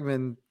Alex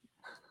Bregman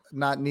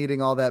not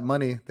needing all that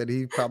money that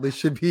he probably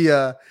should be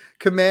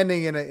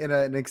commanding in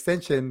an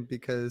extension,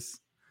 because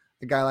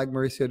a guy like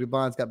Mauricio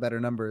Dubon's got better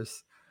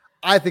numbers.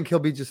 I think he'll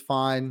be just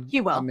fine. He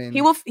will. I mean,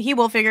 he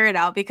will figure it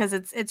out, because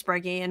it's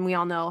Breggy, and we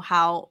all know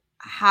how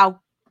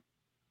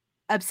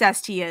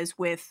obsessed he is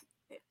with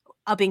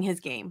upping his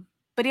game.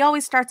 But he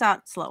always starts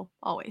out slow,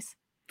 always.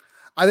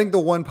 I think the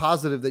one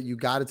positive that you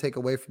got to take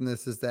away from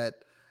this is that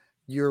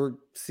you're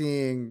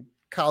seeing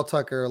Kyle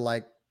Tucker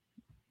like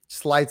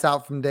lights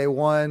out from day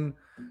one.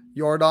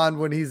 Jordan,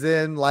 when he's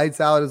in,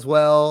 lights out as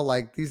well.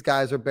 Like, these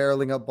guys are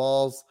barreling up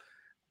balls,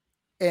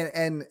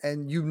 and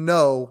you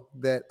know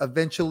that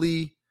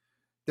eventually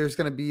there's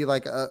going to be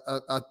like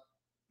a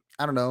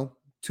I don't know,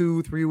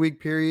 2-3 week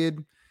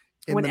period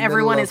when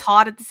everyone is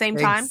hot at the same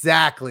time.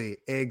 Exactly.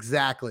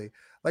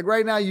 Like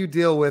right now you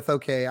deal with,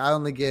 okay, I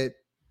only get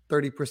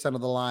 30%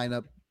 of the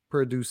lineup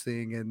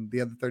producing and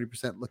the other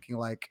 30% looking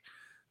like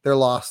they're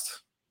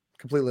lost,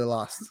 completely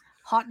lost.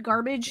 Hot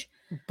garbage.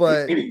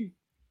 But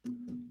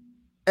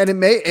and it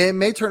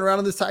may turn around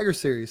in this Tiger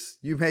series.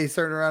 You may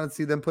turn around and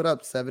see them put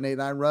up 7, 8,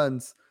 9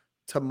 runs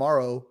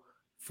tomorrow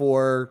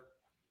for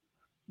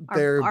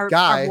their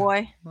guy, our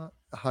boy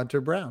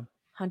Hunter Brown.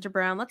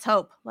 Let's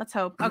hope.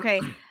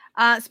 Okay.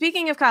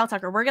 Speaking of Kyle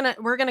Tucker, we're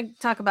gonna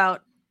talk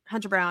about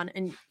Hunter Brown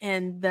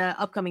and the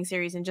upcoming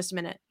series in just a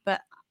minute.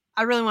 But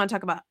I really want to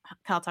talk about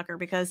Kyle Tucker,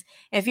 because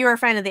if you're a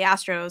fan of the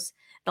Astros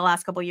the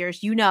last couple of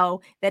years, you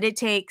know that it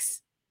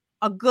takes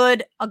a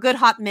good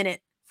hot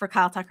minute for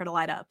Kyle Tucker to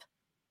light up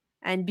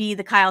and be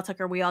the Kyle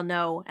Tucker we all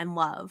know and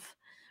love,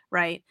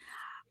 right?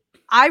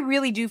 I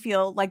really do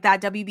feel like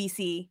that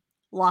WBC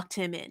locked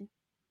him in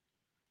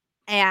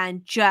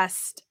and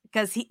just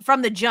because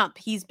from the jump,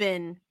 he's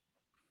been.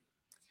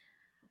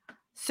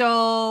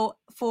 So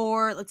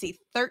for, let's see,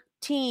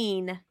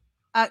 13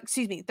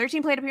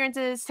 plate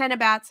appearances, 10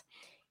 at-bats.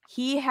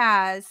 He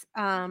has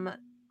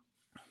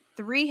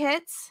 3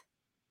 hits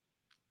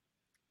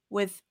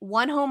with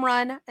 1 home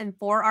run and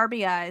 4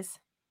 RBIs,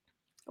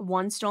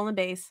 1 stolen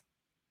base.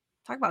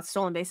 Talk about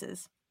stolen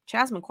bases.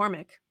 Chas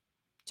McCormick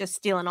just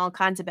stealing all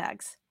kinds of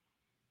bags.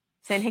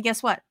 Saying, hey,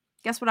 guess what?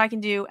 Guess what I can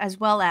do as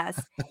well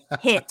as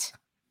hit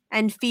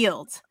and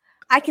field?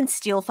 I can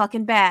steal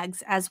fucking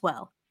bags as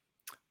well.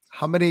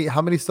 How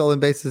many stolen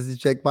bases did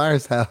Jake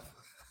Myers have?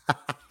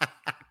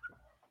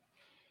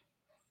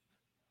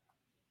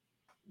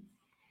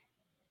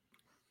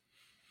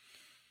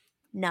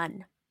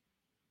 None.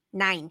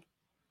 9.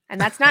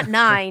 And that's not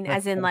 9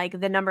 as in like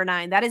the number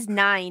 9. That is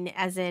 9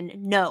 as in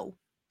no.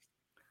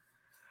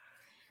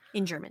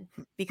 In German.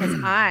 Because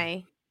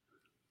I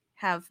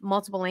have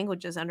multiple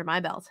languages under my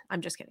belt.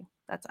 I'm just kidding.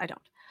 I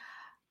don't.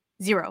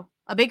 0.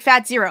 A big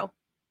fat 0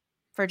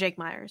 for Jake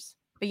Myers.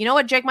 But you know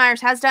what Jake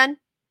Myers has done?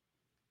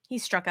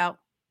 He's struck out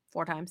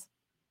 4 times.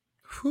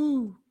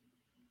 Whew.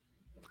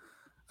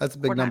 That's a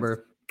big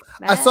number.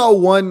 I saw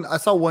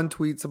one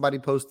tweet somebody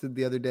posted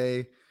the other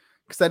day,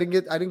 because I didn't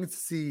get to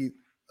see.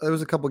 There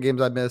was a couple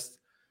games I missed,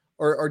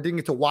 or didn't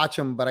get to watch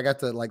them, but I got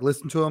to like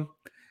listen to them.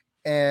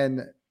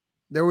 And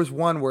there was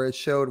one where it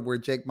showed where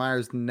Jake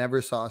Myers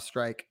never saw a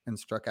strike and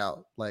struck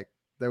out. Like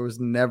there was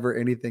never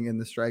anything in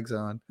the strike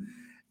zone.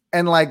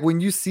 And like when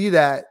you see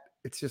that,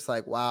 it's just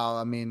like, wow.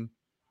 I mean,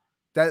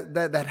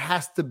 that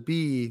has to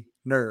be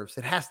nerves.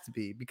 It has to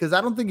be, because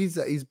I don't think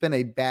he's been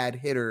a bad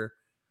hitter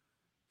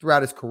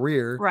throughout his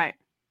career. Right.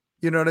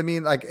 You know what I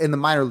mean? Like in the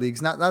minor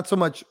leagues, not so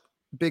much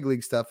big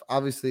league stuff.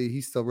 Obviously,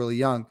 he's still really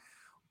young,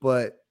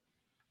 but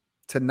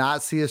to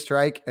not see a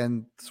strike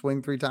and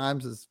swing 3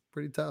 times is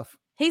pretty tough.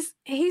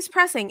 He's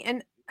pressing,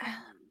 and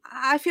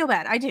I feel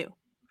bad. I do.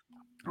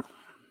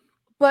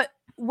 But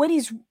when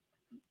he's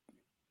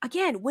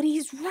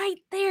right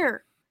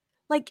there,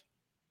 like,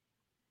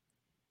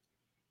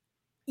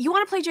 you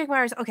want to play Jake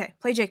Myers, okay,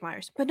 play Jake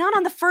Myers, but not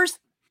on the first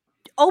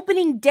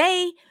opening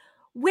day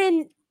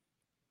when.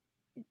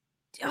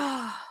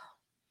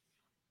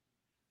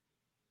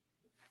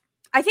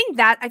 I think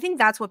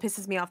that's what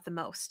pisses me off the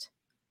most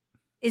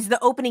is the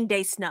opening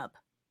day snub.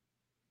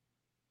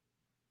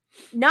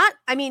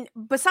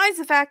 Besides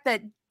the fact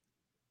that,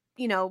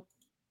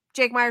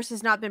 Jake Myers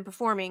has not been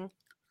performing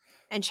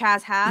and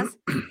Chas has,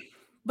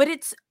 but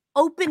it's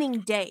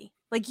opening day.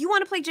 Like, you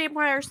want to play Jake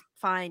Myers,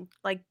 fine.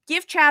 Like,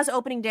 give Chas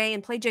opening day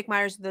and play Jake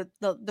Myers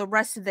the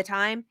rest of the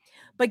time.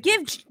 But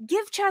give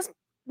Chas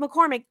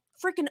McCormick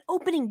freaking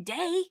opening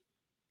day.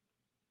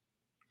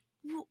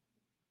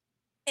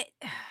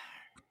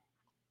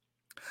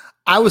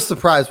 I was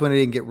surprised when it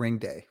didn't get ring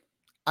day.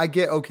 I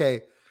get,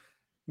 okay,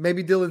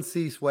 maybe Dylan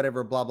Cease,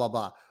 whatever, blah, blah,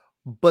 blah.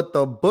 But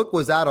the book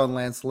was out on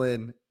Lance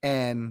Lynn,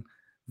 and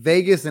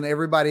Vegas and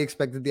everybody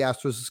expected the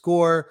Astros to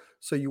score.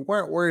 So you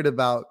weren't worried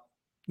about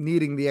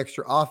needing the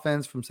extra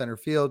offense from center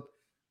field.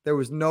 There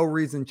was no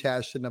reason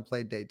Chas shouldn't have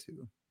played day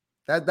 2.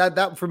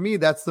 That for me,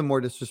 that's the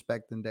more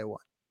disrespect than day 1.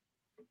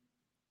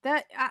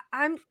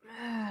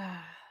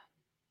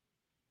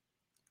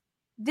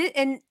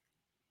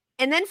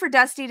 And then for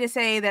Dusty to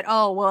say that,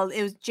 oh, well,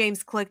 it was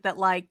James Click that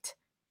liked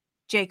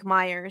Jake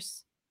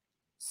Myers.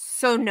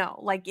 So no,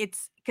 like,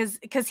 it's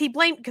because he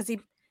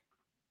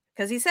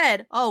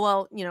said, oh,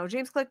 well,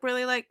 James Click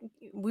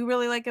we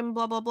really like him,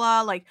 blah, blah,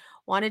 blah, like,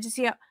 wanted to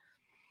see how.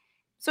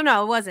 So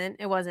no, it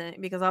wasn't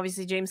because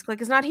obviously James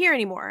Click is not here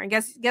anymore. And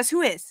guess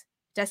who is?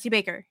 Dusty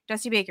Baker.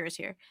 Dusty Baker is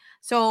here.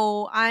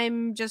 So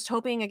I'm just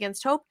hoping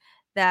against hope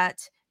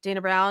that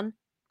Dana Brown,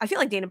 I feel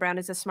like Dana Brown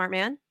is a smart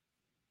man.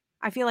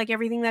 I feel like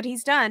everything that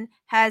he's done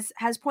has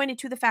pointed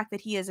to the fact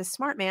that he is a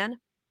smart man,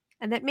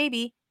 and that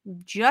maybe,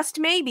 just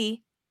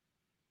maybe,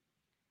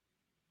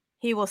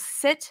 he will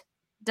sit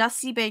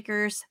Dusty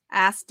Baker's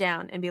ass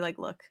down and be like,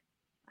 look,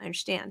 I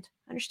understand.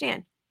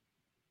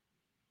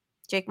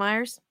 Jake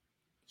Myers,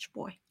 it's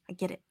your boy. I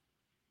get it.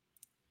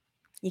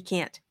 You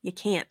can't.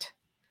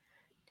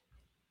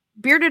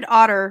 Bearded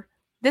Otter,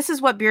 this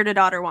is what Bearded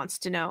Otter wants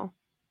to know.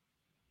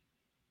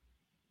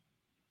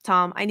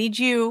 Tom, I need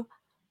you.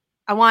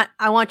 I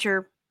want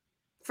your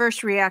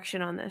first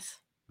reaction on this.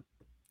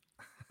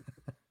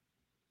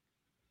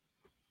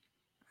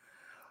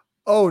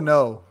 Oh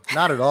no,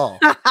 not at all.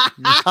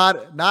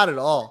 not at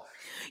all.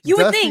 You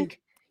would think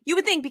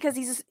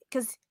because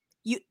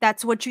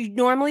that's what you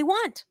normally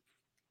want.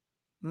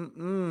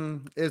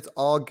 It's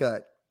all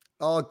gut.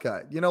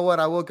 You know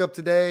what? I woke up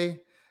today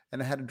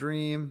and I had a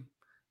dream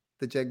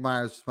that Jake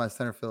Myers was my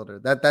center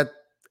fielder.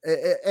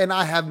 And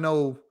I have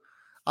no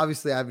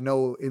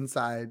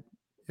inside,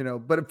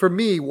 but for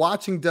me,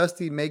 watching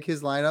Dusty make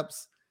his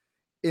lineups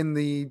in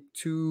the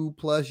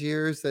 2+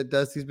 years that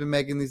Dusty's been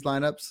making these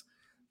lineups,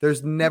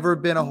 there's never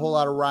been a whole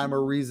lot of rhyme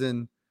or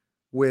reason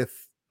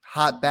with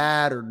hot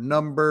bat or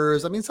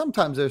numbers. I mean,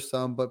 sometimes there's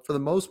some, but for the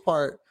most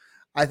part,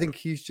 I think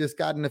he's just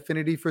got an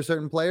affinity for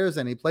certain players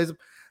and he plays them.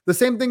 The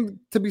same thing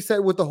to be said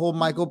with the whole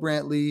Michael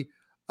Brantley,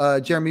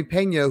 Jeremy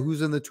Pena,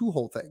 who's in the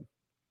 2-hole thing.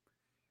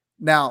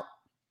 Now,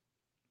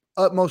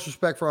 utmost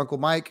respect for Uncle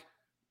Mike.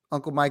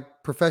 Uncle Mike,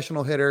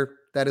 professional hitter.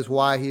 That is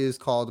why he is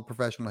called a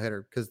professional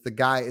hitter, because the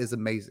guy is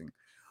amazing.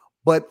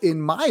 But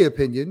in my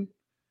opinion,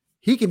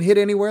 he can hit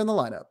anywhere in the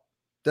lineup.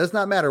 Does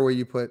not matter where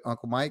you put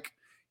Uncle Mike.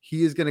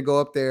 He is going to go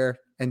up there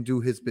and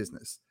do his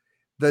business.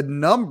 The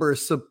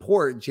numbers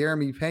support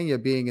Jeremy Pena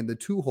being in the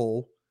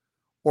 2-hole,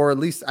 or at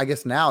least I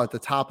guess now at the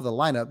top of the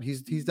lineup.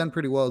 He's done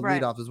pretty well as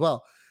Right. leadoff as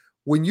well.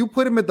 When you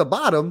put him at the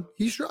bottom,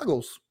 he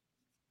struggles.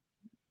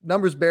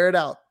 Numbers bear it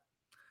out.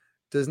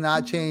 Does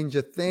not change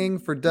a thing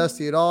for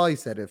Dusty at all. He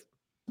said if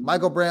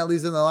Michael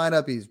Brantley's in the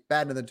lineup, he's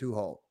batting in the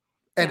 2-hole.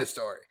 End of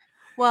story.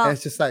 Well, and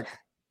it's just like,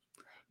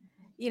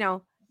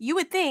 you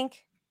would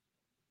think,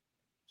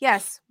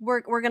 yes,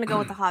 we're going to go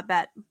with the hot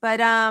bet, but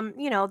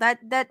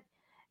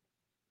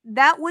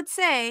that would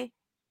say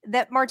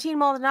that Martin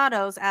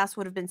Maldonado's ass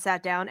would have been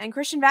sat down, and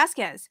Christian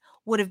Vasquez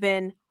would have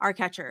been our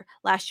catcher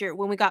last year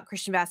when we got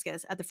Christian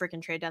Vasquez at the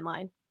freaking trade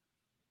deadline.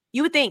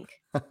 You would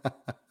think.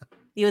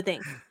 You would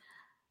think.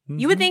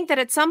 You would think that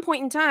at some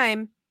point in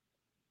time,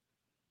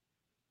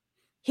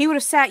 he would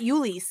have sat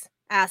Yuli's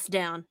ass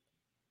down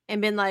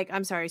and been like,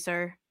 I'm sorry,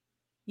 sir.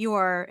 You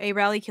are a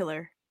rally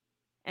killer,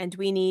 and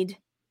we need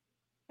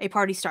a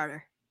party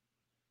starter.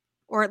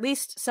 Or at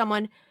least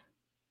someone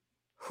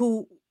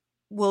who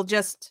will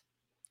just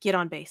get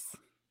on base.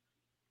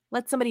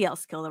 Let somebody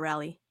else kill the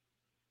rally.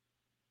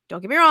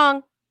 Don't get me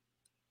wrong.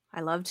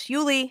 I loved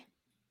Yuli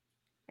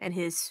and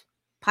his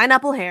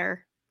pineapple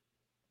hair.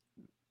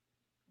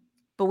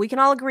 But we can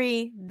all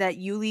agree that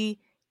Yuli,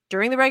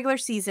 during the regular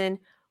season,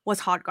 was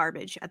hot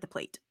garbage at the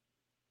plate.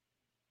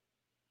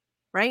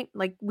 Right?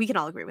 Like, we can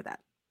all agree with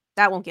that.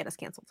 That won't get us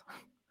canceled.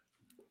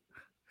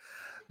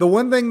 The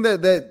one thing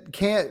that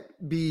can't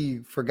be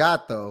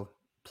forgot, though,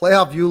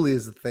 playoff Yuli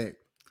is the thing.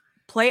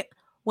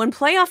 When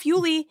playoff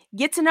Yuli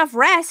gets enough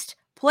rest,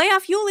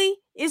 playoff Yuli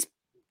is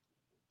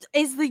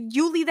the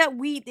Yuli that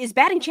is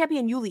batting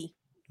champion Yuli.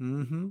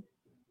 Mm-hmm.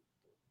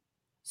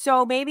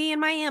 So maybe in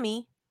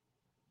Miami,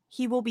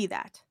 he will be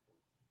that.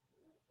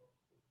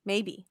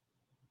 Maybe.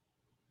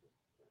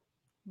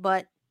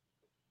 But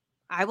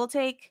I will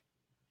take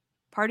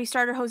party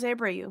starter Jose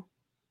Abreu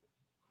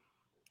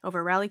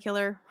over rally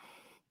killer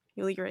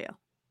Yuli Gurriel.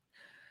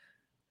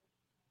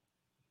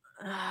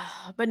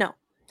 But no,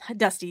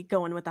 Dusty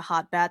going with the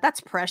hot bat. That's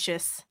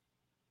precious.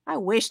 I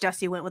wish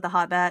Dusty went with the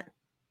hot bat.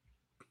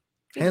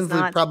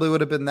 Hensley probably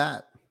would have been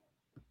that.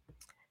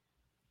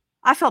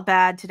 I felt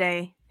bad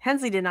today.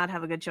 Hensley did not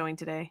have a good showing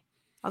today.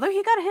 Although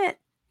he got a hit.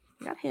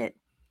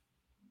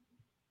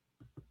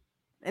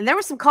 And there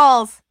were some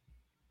calls.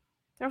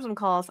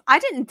 I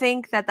didn't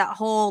think that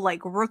whole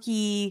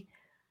rookie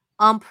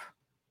ump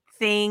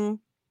thing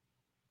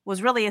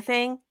was really a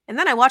thing. And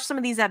then I watched some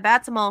of these at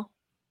bats.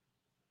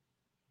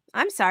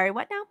 I'm sorry,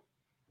 what now?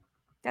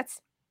 That's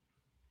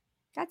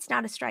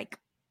not a strike.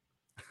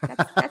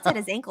 That's at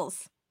his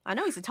ankles. I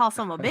know he's a tall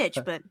son of a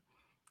bitch, but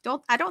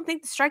I don't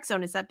think the strike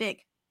zone is that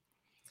big.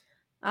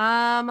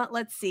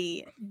 Let's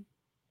see.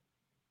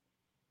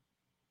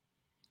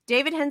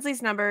 David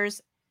Hensley's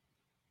numbers: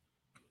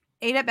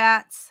 8 at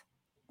bats,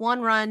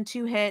 1 run,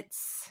 2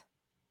 hits,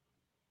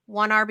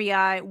 1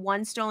 RBI,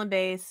 1 stolen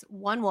base,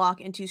 1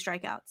 walk, and 2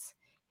 strikeouts.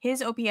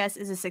 His OPS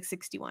is a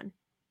 661.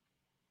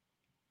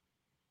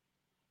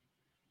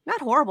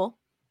 Not horrible.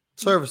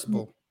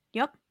 Serviceable.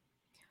 Yep.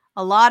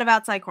 A lot of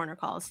outside corner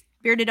calls.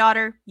 Bearded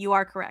Otter, you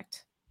are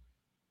correct.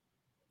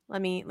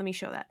 Let me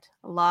show that.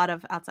 A lot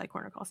of outside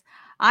corner calls.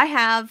 I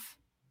have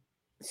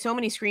so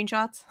many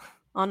screenshots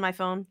on my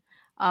phone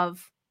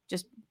of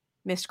just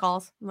missed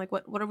calls. I'm like,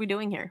 what are we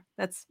doing here?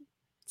 It's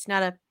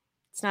not a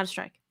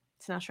strike.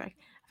 It's not a strike.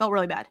 I felt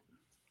really bad.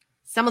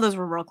 Some of those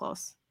were real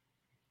close.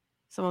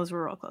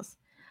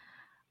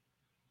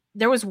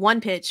 There was one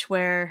pitch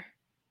where,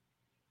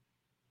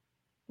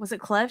 was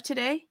it Clev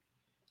today?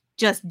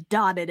 Just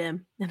dotted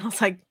him. And I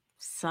was like,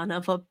 son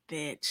of a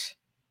bitch.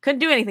 Couldn't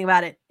do anything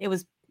about it. It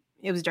was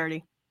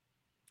dirty.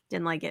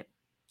 Didn't like it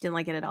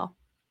at all.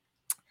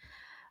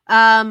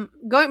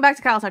 Going back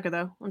to Kyle Tucker,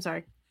 though. I'm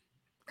sorry.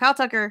 Kyle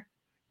Tucker.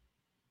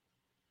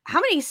 How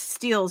many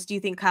steals do you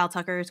think Kyle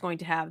Tucker is going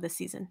to have this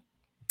season?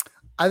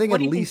 I think what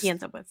do you think he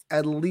ends up with?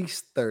 At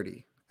least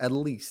 30. At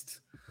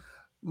least.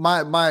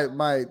 My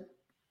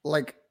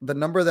the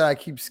number that I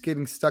keep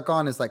getting stuck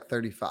on is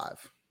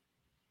 35.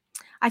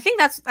 I think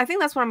that's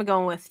what I'm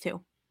going with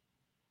too.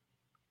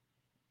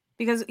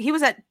 Because he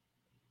was at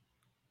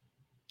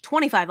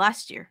 25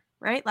 last year,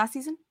 right? Last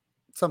season?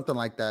 Something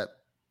like that.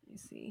 Let me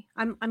see.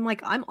 I'm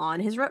on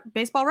his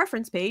baseball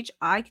reference page.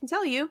 I can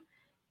tell you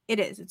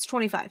it's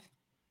 25.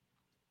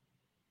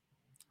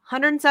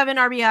 107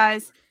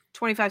 RBIs,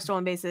 25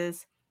 stolen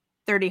bases,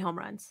 30 home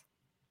runs.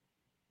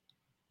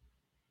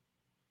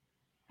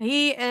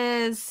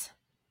 I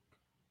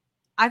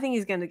think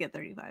he's going to get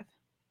 35.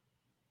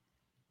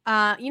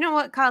 You know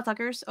what Kyle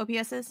Tucker's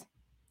OPS is?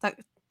 Talk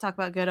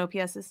about good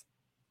OPSs.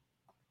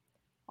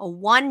 A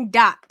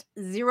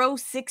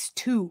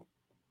 1.062.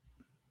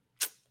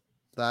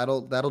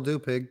 That'll do,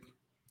 pig.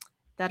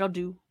 That'll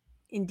do.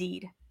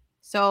 Indeed.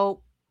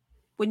 So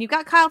when you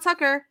got Kyle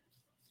Tucker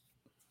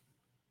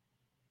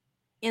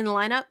in the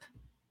lineup,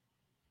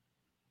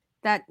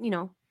 that,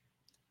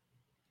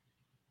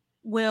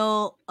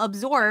 will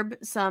absorb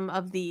some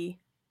of the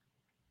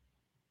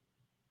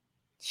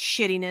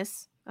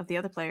shittiness of the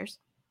other players.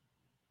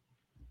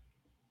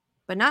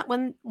 But not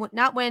when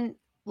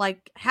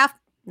like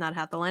not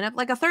half the lineup,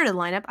 like a third of the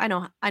lineup. I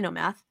know math. I don't know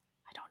math.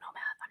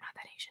 I'm not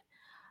that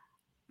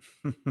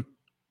Asian.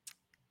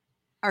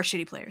 Are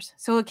shitty players.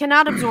 So it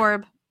cannot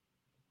absorb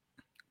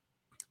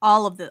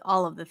all of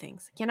the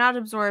things. It cannot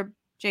absorb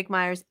Jake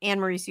Myers and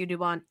Mauricio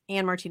Dubon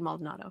and Martin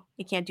Maldonado.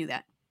 It can't do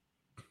that.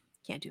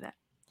 Can't do that.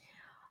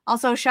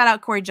 Also, shout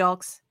out Corey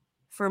Julks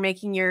for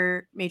making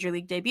your major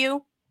league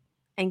debut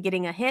and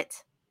getting a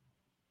hit.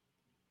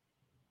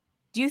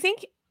 Do you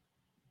think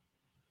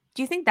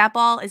that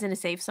ball is in a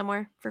safe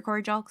somewhere for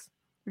Corey Julks?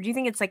 Or do you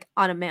think it's like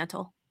on a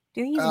mantle? Do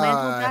you think he's a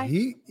mantle guy?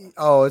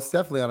 It's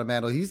definitely on a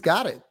mantle. He's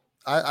got it.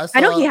 I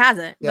know he has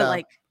it,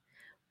 yeah.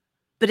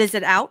 but is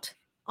it out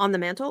on the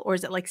mantle or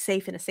is it like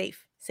safe in a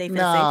safe?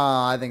 No,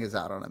 I think it's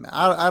out on a mantle.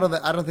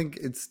 I don't think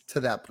it's to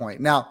that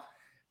point. Now,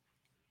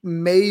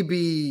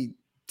 maybe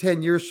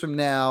 10 years from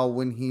now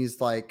when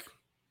he's like,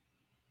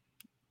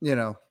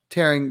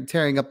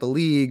 tearing up the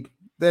league,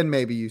 then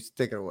maybe you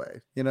stick it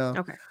away,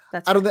 Okay.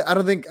 That's I don't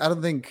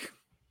think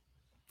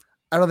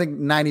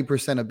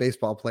 90% of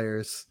baseball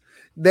players,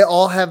 they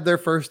all have their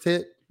first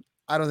hit.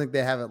 I don't think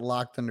they have it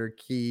locked under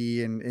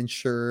key and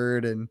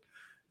insured, and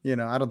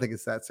I don't think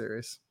it's that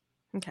serious.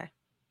 Okay.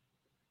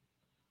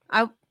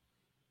 I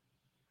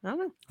don't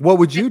know. What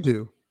would you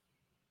do?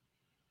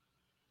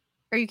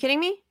 Are you kidding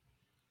me?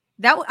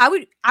 I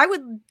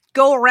would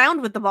go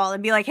around with the ball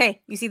and be like,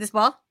 "Hey, you see this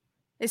ball?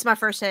 It's my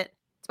first hit.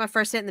 It's my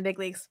first hit in the big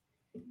leagues.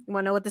 You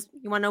want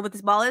to know what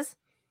this ball is?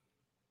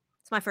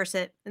 It's my first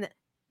hit." And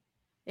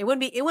it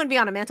wouldn't be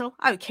on a mantle.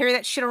 I would carry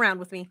that shit around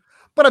with me.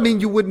 But I mean,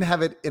 you wouldn't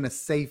have it in a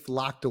safe,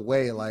 locked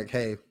away. Like,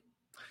 hey,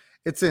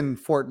 it's in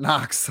Fort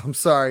Knox. I'm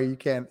sorry, you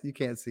can't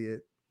see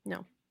it.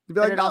 No. You'd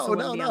be like, no,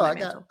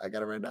 I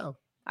got it right now.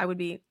 I would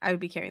be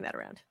carrying that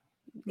around.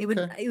 It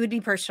would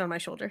be perched on my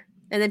shoulder,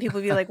 and then people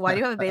would be like, "Why do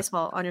you have a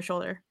baseball on your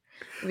shoulder?"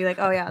 I'd be like,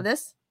 "Oh yeah,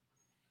 this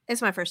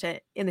is my first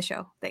hit in the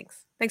show.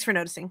 Thanks for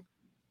noticing."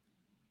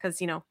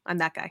 Because I'm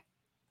that guy,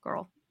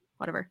 girl,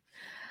 whatever.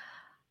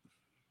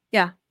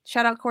 Yeah,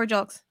 shout out Corey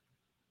Julks.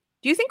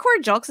 Do you think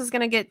Corey Julks is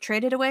gonna get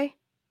traded away?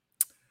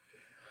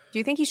 Do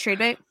you think he's trade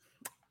bait?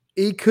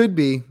 He could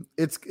be.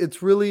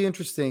 It's really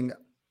interesting.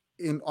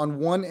 On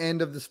one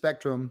end of the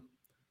spectrum,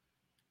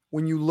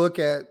 when you look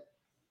at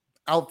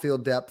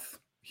outfield depth,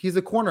 he's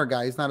a corner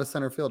guy. He's not a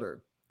center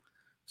fielder.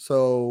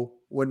 So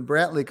when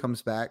Brantley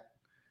comes back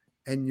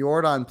and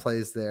Jordan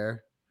plays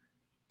there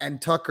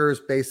and Tucker's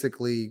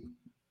basically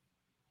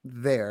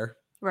there,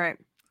 right?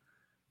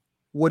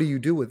 What do you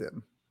do with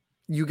him?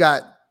 You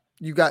got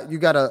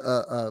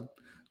a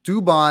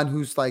Dubon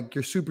who's like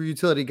your super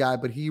utility guy,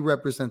 but he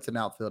represents an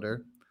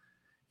outfielder.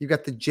 You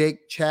got the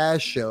Jake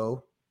Chaz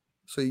show.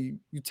 So you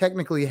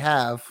technically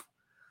have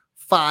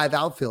 5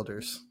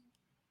 outfielders.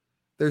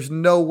 There's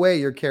no way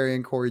you're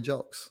carrying Corey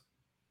Julks.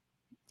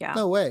 Yeah.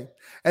 No way.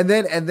 And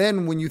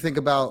then when you think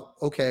about,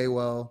 okay,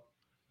 well,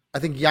 I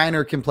think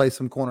Yiner can play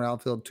some corner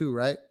outfield too,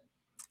 right?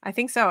 I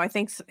think so. I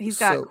think he's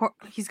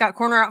got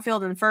corner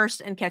outfield and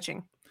first and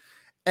catching.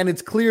 And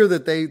it's clear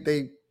that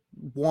they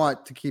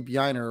want to keep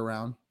Yiner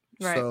around.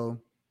 Right. So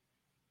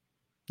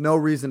no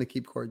reason to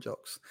keep Corey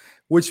Julks.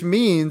 Which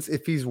means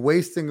if he's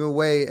wasting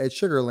away at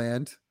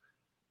Sugarland,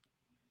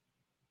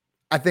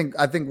 I think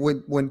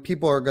when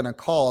people are going to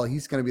call,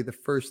 he's going to be the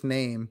first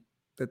name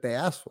that they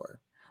ask for.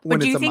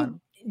 But do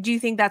you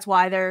think that's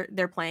why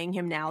they're playing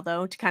him now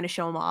though, to kind of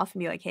show him off and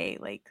be like, hey,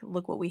 like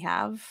look what we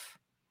have.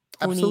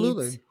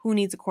 Absolutely. Who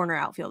needs a corner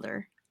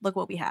outfielder? Look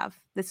what we have.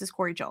 This is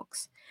Corey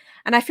Julks,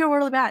 and I feel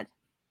really bad.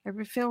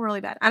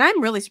 And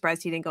I'm really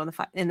surprised he didn't go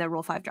in the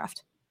Rule 5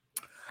 draft.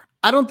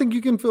 I don't think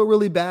you can feel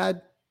really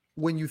bad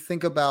when you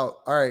think about,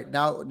 all right,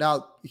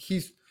 now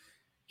he's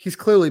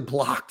clearly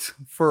blocked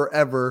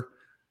forever.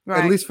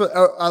 Right. At least for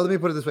let me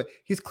put it this way.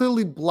 He's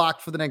clearly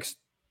blocked for the next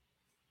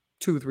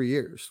 2-3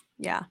 years.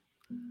 Yeah.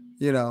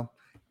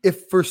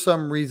 If for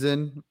some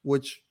reason,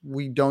 which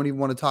we don't even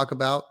want to talk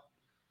about,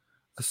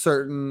 a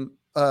certain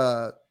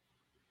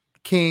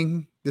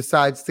king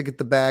decides to get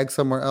the bag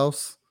somewhere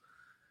else,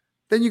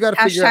 then you got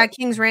to figure out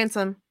King's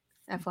ransom,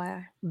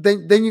 FYI.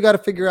 Then you got to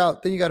figure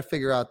out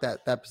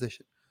that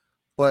position.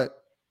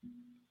 But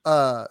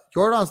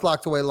Jordan's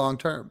locked away long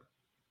term,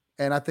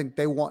 and I think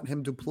they want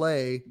him to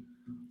play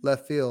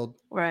left field.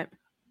 Right.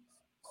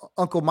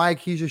 Uncle Mike,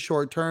 he's a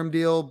short term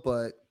deal,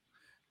 but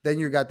then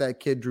you got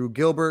that kid Drew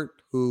Gilbert,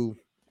 who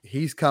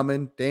he's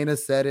coming. Dana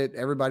said it.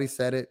 Everybody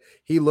said it.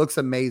 He looks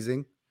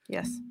amazing.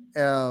 Yes.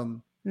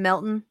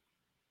 Melton.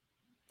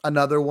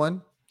 Another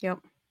one. Yep.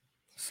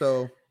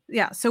 So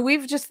yeah. So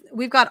we've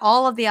got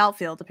all of the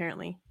outfield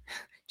apparently,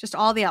 just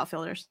all the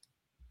outfielders,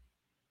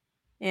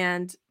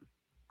 and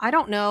I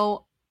don't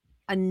know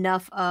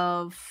enough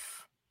of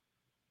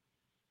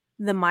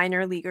the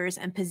minor leaguers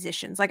and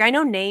positions? Like, I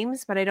know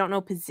names, but I don't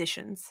know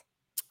positions.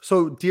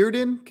 So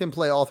Dearden can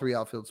play all 3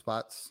 outfield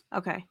spots.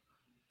 Okay.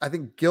 I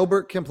think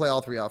Gilbert can play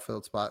all 3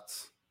 outfield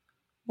spots.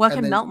 What And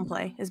can then Melton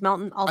play? Is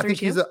Melton all I three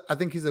think too? I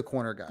think he's a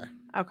corner guy.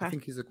 I Okay.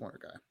 think he's a corner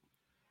guy.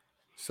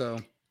 So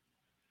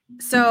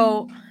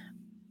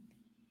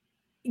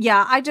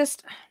yeah,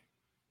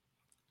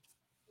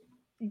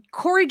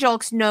 Corey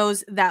Julks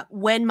knows that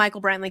when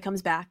Michael Brantley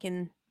comes back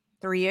in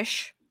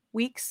 3-ish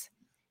weeks,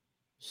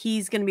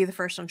 he's going to be the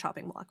first on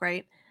chopping block,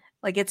 right?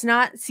 Like, it's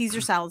not Cesar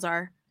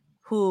Salazar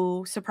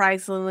who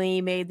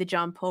surprisingly made the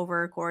jump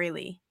over Corey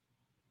Lee.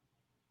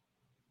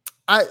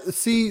 I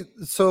see.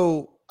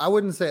 So I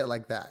wouldn't say it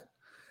like that.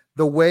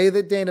 The way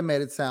that Dana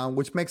made it sound,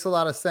 which makes a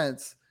lot of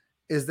sense,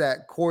 is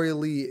that Corey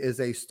Lee is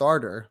a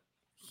starter.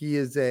 He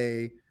is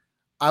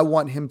I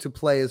want him to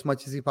play as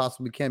much as he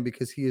possibly can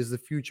because he is the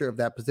future of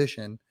that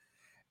position.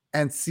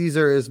 And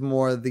Caesar is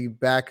more the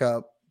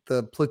backup,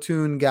 the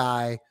platoon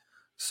guy.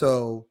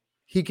 So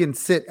he can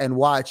sit and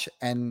watch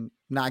and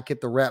not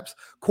get the reps.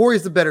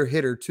 Corey's the better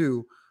hitter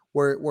too,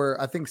 where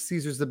I think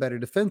Caesar's the better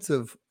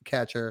defensive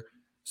catcher.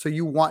 So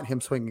you want him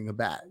swinging a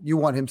bat. You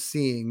want him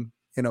seeing,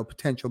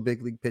 potential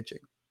big league pitching.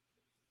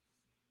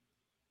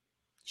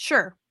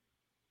 Sure.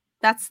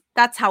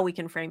 That's how we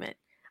can frame it.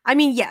 I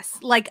mean, yes,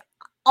 like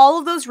all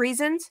of those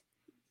reasons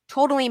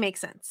totally make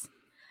sense.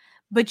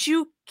 But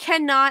you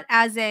cannot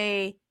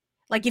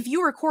if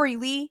you were Corey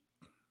Lee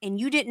and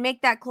you didn't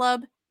make that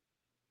club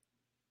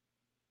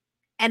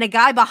and a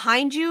guy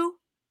behind you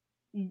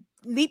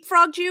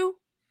leapfrogged you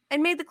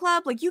and made the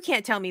club, like, you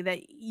can't tell me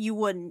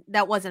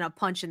that wasn't a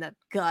punch in the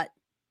gut.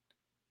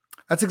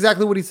 That's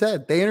exactly what he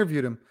said. They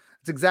interviewed him.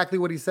 That's exactly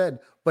what he said.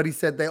 But he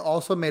said they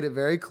also made it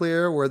very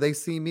clear where they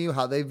see me,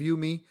 how they view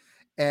me,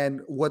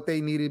 and what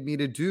they needed me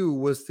to do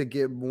was to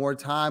get more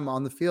time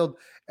on the field.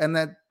 And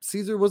that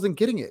Caesar wasn't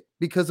getting it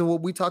because of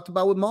what we talked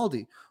about with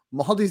Maldi.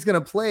 Maldi's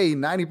going to play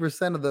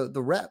 90% of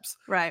the reps.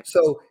 Right.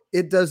 So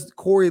it does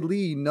Corey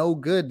Lee no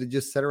good to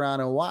just sit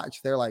around and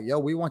watch. They're like, yo,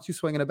 we want you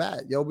swinging a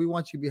bat. Yo, we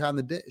want you behind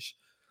the dish.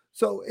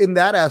 So in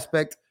that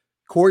aspect,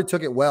 Corey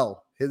took it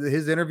well.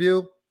 His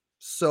interview,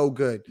 so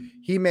good.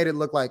 He made it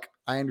look like,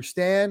 I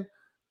understand.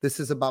 This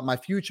is about my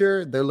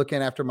future. They're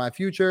looking after my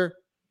future.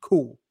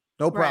 Cool.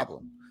 No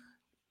problem.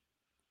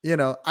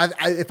 Right.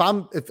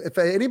 If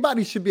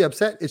anybody should be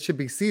upset, it should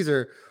be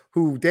Caesar,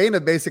 who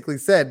Dana basically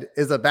said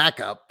is a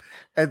backup.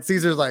 And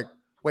Caesar's like,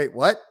 wait,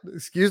 what?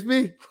 Excuse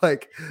me?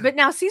 Like, but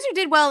now Caesar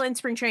did well in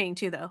spring training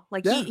too, though.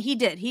 Like, yeah. he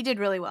did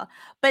really well.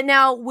 But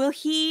now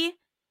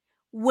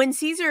when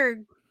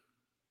Caesar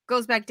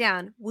goes back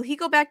down, will he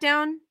go back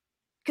down?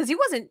 Because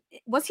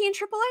was he in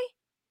AAA?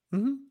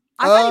 Mm-hmm.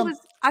 I thought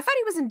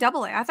he was in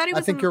AA. I thought he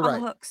was on the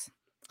hooks.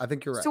 I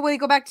think you're right. So will he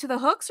go back to the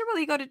hooks or will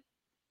he go to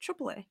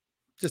AAA?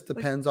 Just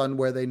depends on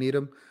where they need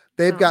him.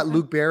 They've got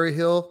Luke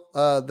Berryhill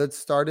that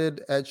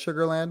started at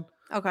Sugarland.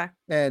 Okay.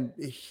 And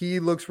he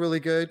looks really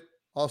good.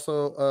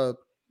 Also,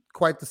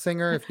 quite the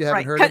singer if you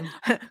haven't heard him.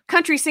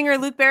 Country singer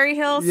Luke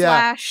Berryhill /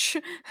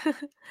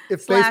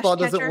 if baseball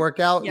doesn't catcher. work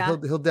out,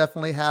 he'll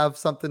definitely have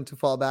something to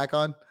fall back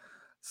on.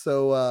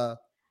 So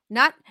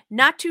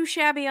not too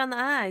shabby on the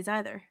eyes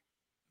either.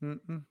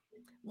 Mm-mm.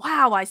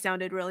 Wow, I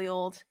sounded really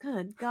old.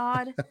 Good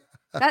God.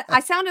 I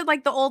sounded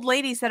like the old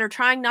ladies that are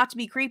trying not to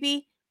be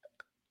creepy,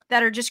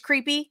 that are just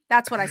creepy.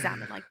 That's what I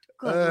sounded like.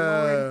 Good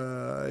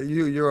Lord.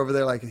 You're over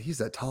there like, he's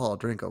a tall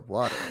drink of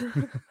water.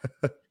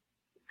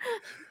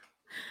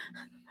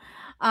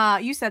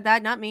 You said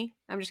that, not me.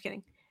 I'm just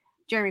kidding.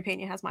 Jeremy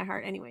Pena has my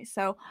heart anyway.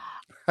 So,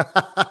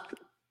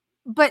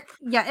 but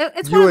yeah,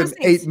 it's you and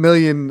 8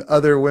 million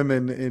other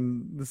women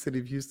in the city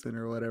of Houston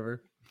or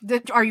whatever.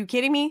 Are you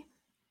kidding me?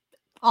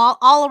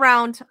 All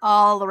around.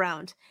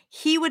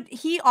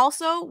 He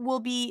also will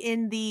be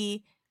in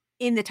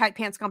the tight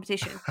pants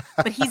competition,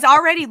 but he's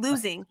already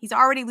losing. He's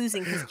already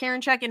losing because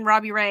Karinchak and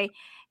Robbie Ray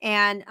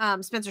and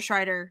Spencer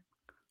Strider.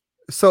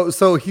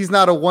 So he's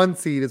not a 1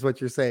 seed, is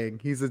what you're saying.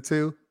 He's a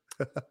 2.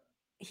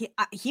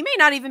 He may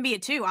not even be a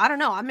 2. I don't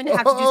know. I'm gonna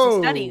have to do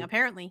some studying.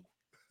 Apparently,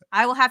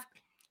 I will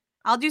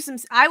do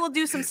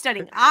some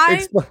studying.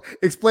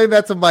 Explain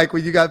that to Mike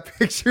when you got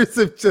pictures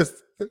of just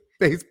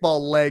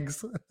baseball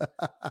legs.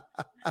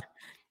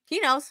 He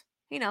knows,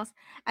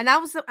 and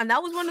that was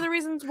one of the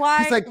reasons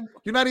why. He's like,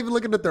 you're not even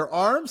looking at their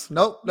arms.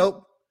 Nope.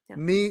 Yeah.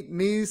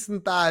 Knees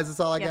and thighs. That's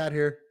all I got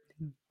here.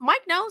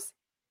 Mike knows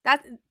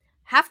that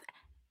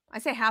I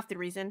say half the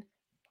reason.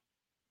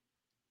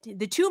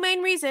 The 2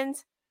 main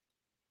reasons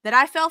that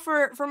I fell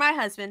for my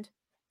husband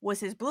was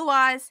his blue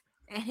eyes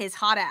and his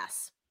hot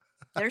ass.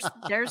 There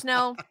was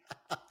no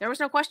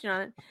question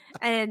on it.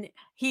 And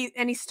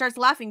he starts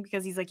laughing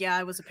because he's like, yeah,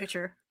 I was a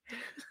pitcher.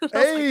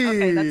 Hey. Like,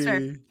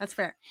 okay, that's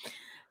fair.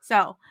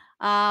 So,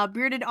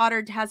 Bearded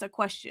Otter has a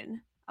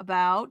question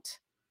about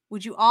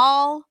would you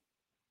all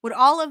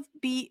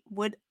be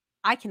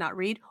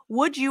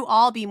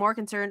more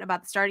concerned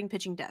about the starting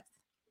pitching depth?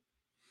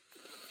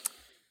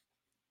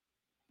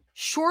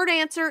 Short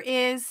answer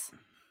is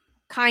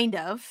kind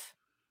of,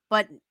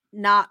 but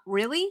not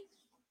really.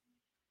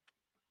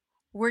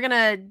 we're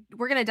gonna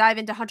dive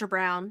into Hunter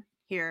Brown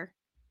here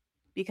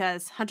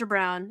because Hunter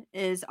Brown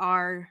is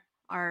our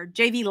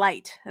JV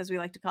light, as we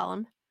like to call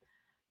him,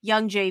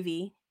 young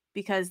JV,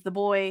 because the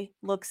boy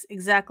looks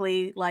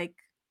exactly like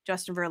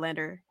Justin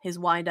Verlander, his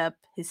windup,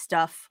 his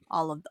stuff,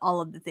 all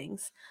of the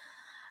things.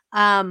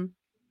 From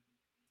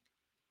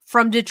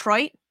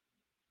Detroit,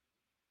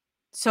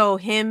 so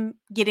him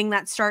getting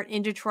that start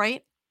in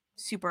Detroit,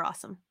 super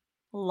awesome.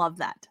 Love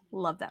that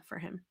for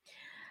him.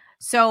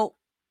 So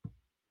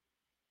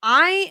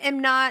I am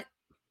not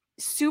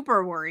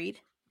super worried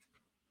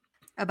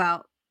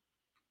about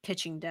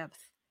pitching depth.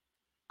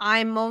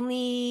 I'm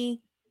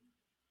only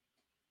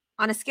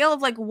on a scale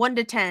of like 1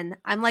 to 10,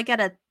 I'm like at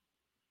a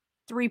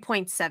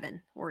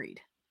 3.7 worried.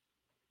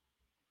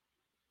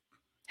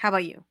 How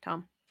about you,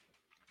 Tom?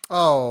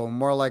 Oh,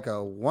 more like a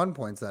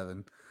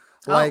 1.7.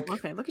 Oh, Like,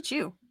 okay. Look at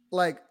you.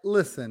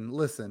 listen. There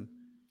are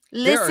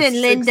Listen, six.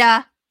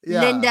 Linda.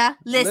 Yeah,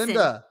 Listen.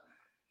 Linda.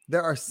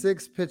 There are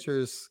 6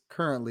 pitchers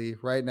currently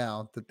right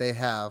now that they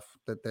have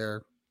that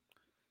they're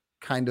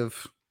kind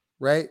of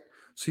right.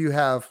 So you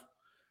have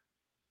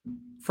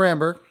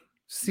Framber,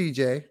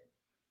 CJ,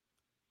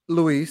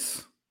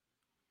 Luis,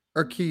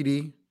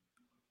 Urquidy,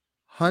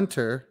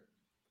 Hunter,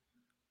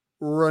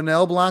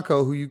 Ronel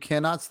Blanco, who you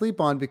cannot sleep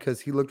on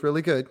because he looked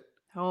really good.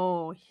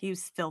 Oh, he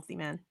was filthy,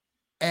 man.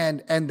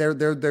 And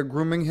they're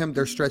grooming him,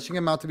 they're stretching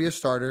him out to be a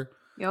starter.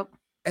 Yep.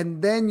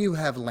 And then you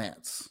have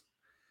Lance.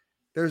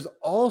 There's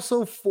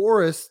also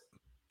Forrest,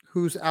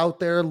 who's out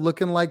there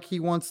looking like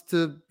he wants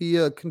to be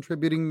a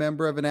contributing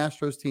member of an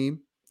Astros team.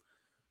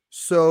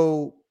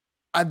 So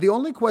the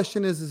only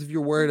question is if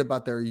you're worried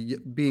about their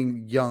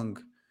being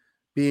young,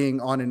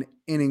 being on an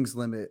innings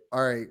limit.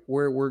 All right,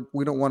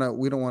 we don't want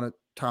to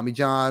Tommy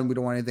John. We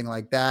don't want anything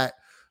like that.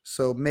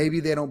 So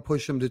maybe they don't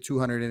push him to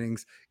 200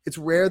 innings. It's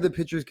rare the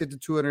pitchers get to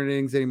 200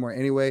 innings anymore.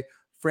 Anyway,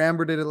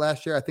 Framber did it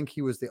last year. I think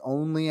he was the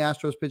only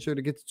Astros pitcher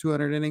to get to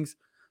 200 innings.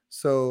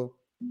 So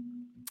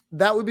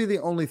that would be the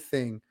only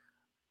thing.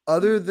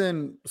 Other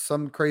than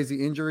some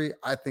crazy injury,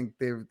 I think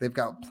they've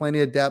got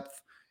plenty of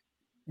depth.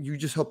 You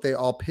just hope they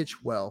all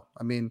pitch well.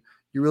 I mean,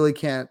 you really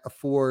can't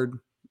afford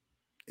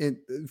it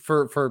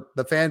for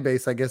the fan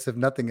base, I guess, if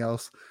nothing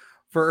else,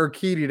 for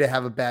Urquidy to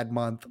have a bad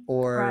month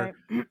or, Right.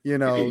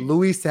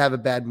 Luis to have a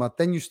bad month,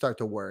 then you start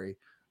to worry.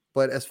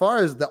 But as far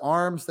as the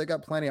arms, they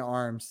got plenty of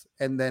arms.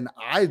 And then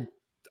I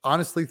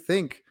honestly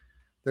think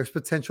there's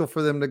potential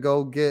for them to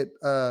go get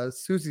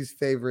Susie's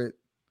favorite,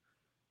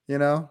 you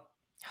know,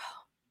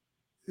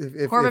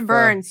 Corbin if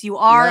Burns, you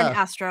are an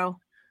yeah, Astro.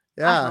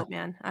 I yeah. hope,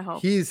 man. I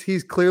hope.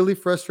 He's clearly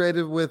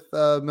frustrated with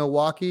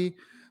Milwaukee.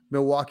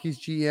 Milwaukee's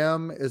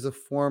GM is a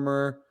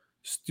former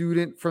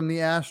student from the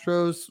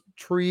Astros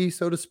tree,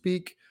 so to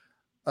speak.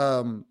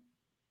 Um,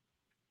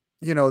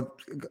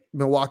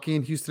 Milwaukee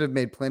and Houston have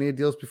made plenty of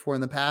deals before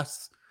in the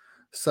past,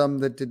 some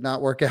that did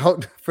not work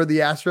out for the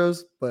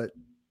Astros, but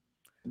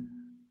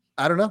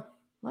I don't know.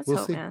 Let's We'll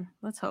hope, see. man.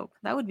 Let's hope.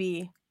 That would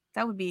be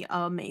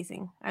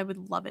amazing. I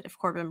would love it if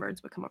Corbin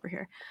Burns would come over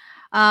here.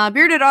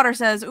 Bearded Otter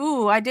says,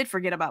 "Ooh, I did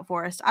forget about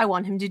Forrest. I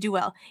want him to do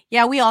well."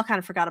 Yeah, we all kind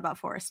of forgot about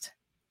Forrest.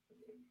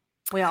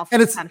 We all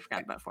And kind of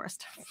forgot about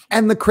Forrest.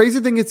 and the crazy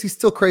thing is he's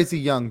still crazy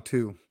young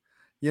too.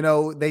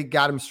 They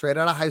got him straight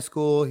out of high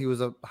school. He was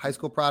a high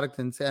school product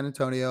in San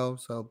Antonio,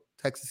 so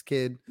Texas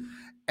kid,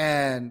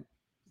 and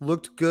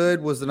looked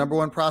good, was the number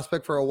 1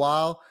 prospect for a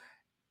while,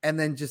 and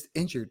then just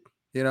injured,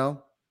 I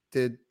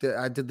did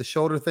the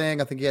shoulder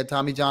thing. I think he had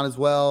Tommy John as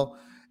well.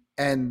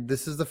 And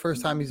this is the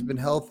first time he's been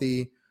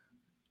healthy,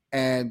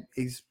 and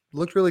he's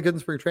looked really good in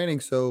spring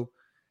training. So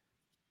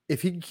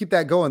if he can keep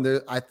that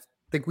going, I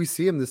think we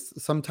see him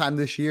sometime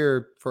this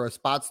year for a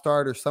spot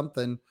start or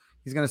something.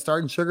 He's going to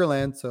start in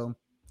Sugarland. So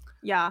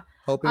yeah,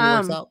 hoping it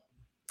works out.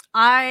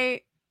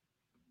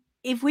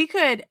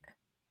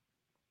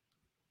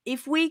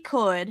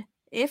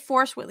 If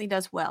Forrest Whitley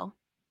does well,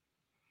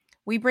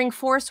 we bring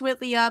Forrest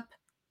Whitley up,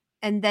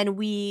 and then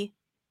we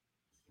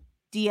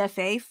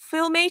DFA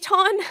Phil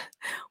Maton.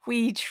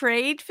 We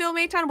trade Phil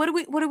Maton. What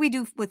do we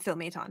do with Phil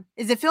Maton?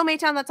 Is it Phil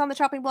Maton that's on the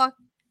chopping block,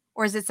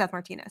 or is it Seth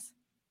Martinez?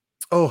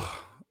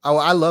 Oh,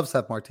 I love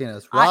Seth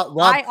Martinez.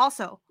 I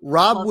also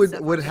Rob would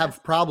Martinez.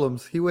 have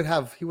problems. He would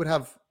have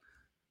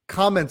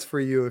comments for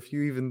you if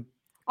you even.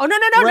 Oh no!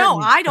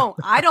 I don't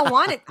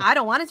want it. I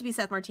don't want it to be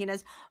Seth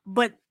Martinez.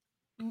 But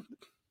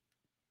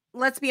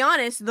let's be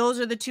honest; those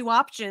are the 2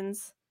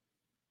 options.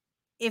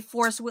 If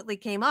Forrest Whitley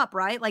came up,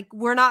 right? Like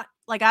we're not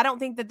like I don't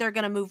think that they're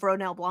going to move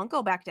Ronel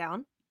Blanco back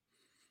down.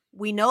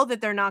 We know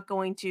that they're not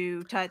going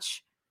to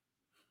touch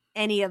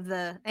any of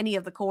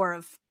the core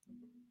of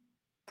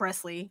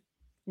Presley,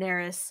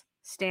 Neris,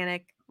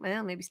 Stanek,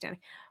 well, maybe Stanek,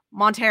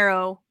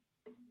 Montero,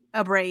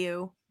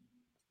 Abreu.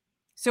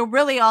 So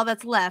really all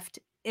that's left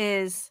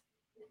is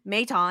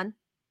Maton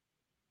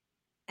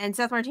and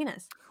Seth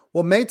Martinez.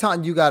 Well,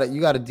 Maton, you got a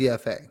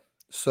DFA.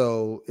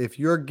 So if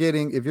you're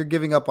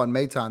giving up on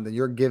Maton, then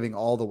you're giving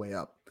all the way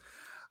up.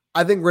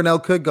 I think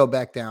Ronel could go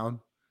back down.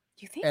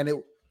 You think?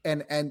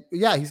 And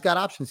yeah, he's got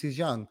options. He's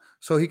young,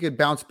 so he could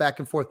bounce back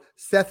and forth.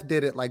 Seth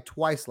did it like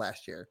twice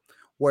last year,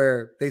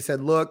 where they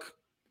said, look,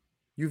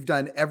 you've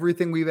done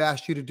everything we've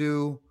asked you to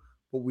do,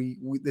 but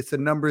it's a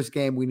numbers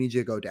game. We need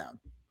you to go down.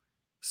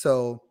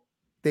 So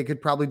they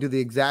could probably do the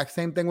exact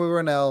same thing with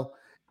Ronell,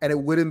 and it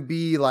wouldn't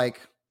be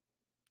like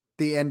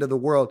the end of the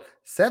world.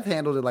 Seth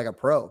handled it like a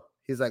pro.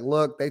 He's like,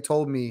 look, they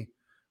told me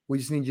we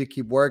just need you to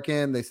keep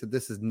working. They said,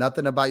 this is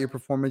nothing about your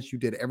performance. You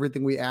did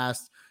everything we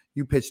asked.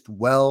 You pitched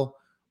well.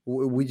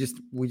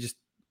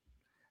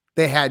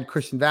 They had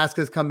Christian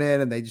Vasquez come in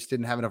and they just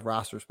didn't have enough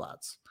roster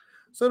spots.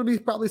 So it'll be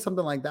probably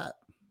something like that.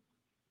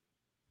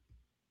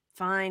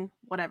 Fine,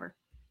 whatever.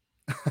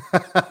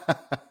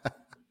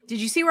 Did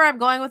you see where I'm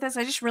going with this?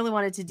 I just really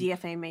wanted to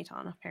DFA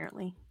Maton,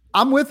 apparently.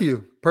 I'm with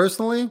you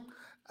personally.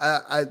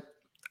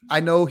 I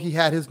know he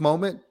had his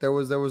moment. There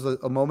was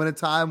a moment in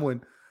time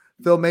when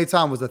Phil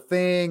Maton was a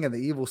thing and the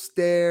evil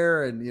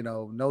stare and,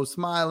 no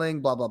smiling,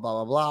 blah, blah,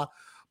 blah, blah, blah.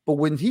 But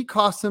when he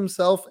cost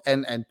himself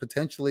and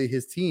potentially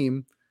his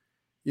team,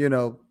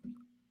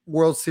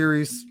 World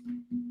Series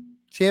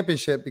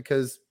championship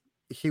because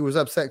he was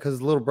upset because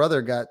his little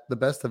brother got the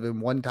best of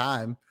him one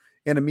time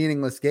in a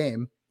meaningless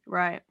game.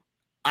 Right.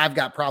 I've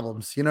got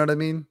problems. You know what I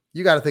mean?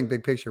 You got to think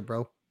big picture,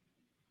 bro.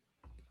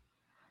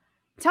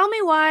 Tell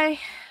me why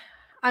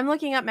I'm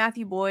looking up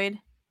Matthew Boyd,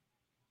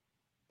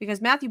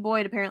 because Matthew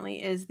Boyd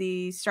apparently is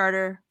the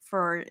starter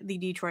for the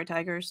Detroit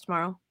Tigers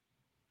tomorrow.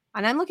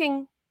 And I'm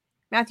looking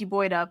Matthew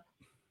Boyd up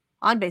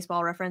on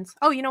Baseball Reference.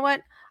 Oh, you know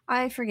what?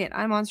 I forget.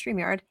 I'm on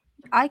StreamYard.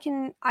 I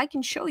can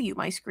show you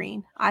my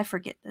screen. I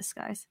forget this,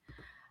 guys.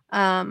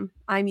 I'm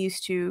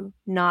used to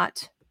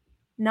not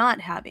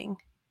having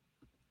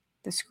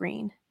the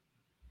screen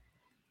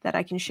that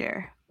I can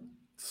share.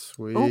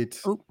 Sweet.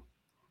 Oh.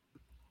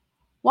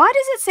 Why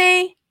does it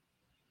say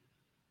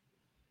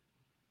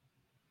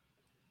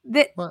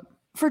that what?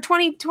 For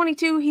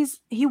 2022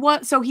 he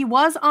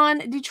was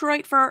on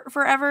Detroit for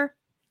forever?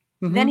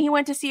 Mm-hmm. Then he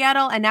went to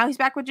Seattle and now he's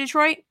back with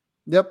Detroit?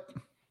 Yep.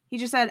 He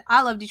just said,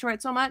 I love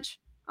Detroit so much,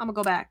 I'm gonna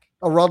go back.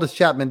 Aroldis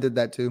Chapman did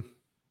that too.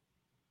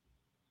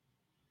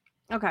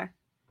 Okay.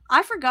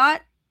 I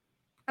forgot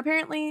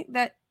apparently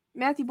that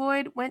Matthew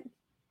Boyd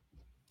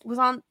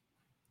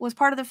was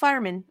part of the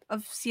firemen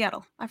of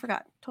Seattle. I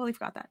forgot. Totally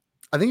forgot that.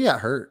 I think he got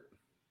hurt.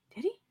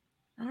 Did he?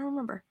 I don't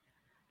remember.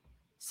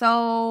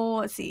 So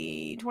let's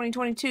see.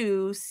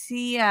 2022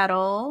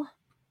 Seattle.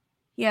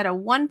 He had a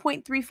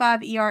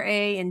 1.35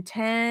 ERA in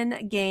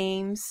 10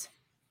 games.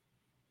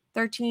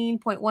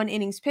 13.1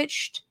 innings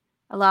pitched.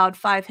 Allowed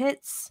 5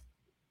 hits.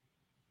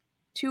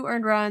 2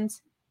 earned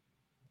runs.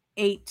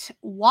 8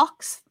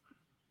 walks.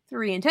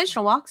 3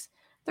 intentional walks.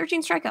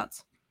 13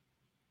 strikeouts.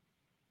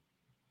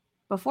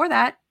 Before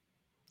that,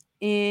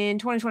 in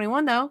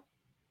 2021 though,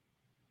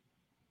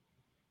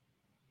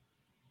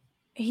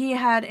 he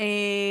had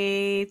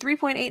a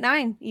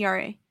 3.89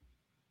 ERA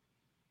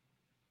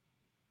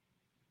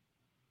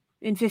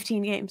in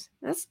 15 games.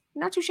 That's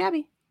not too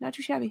shabby. Not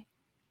too shabby.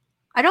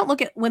 I don't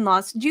look at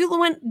win-loss. Do you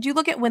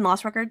look at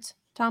win-loss records,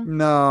 Tom?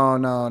 No,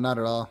 not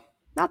at all.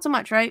 Not so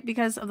much, right?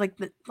 Because of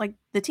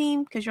the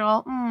team, because you're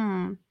all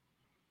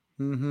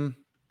Mm-hmm.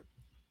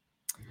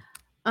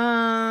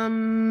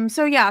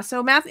 So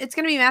it's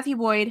gonna be Matthew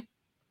Boyd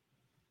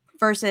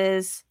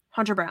versus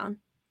Hunter Brown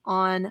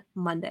on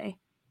Monday.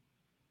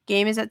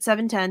 Game is at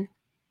 7:10.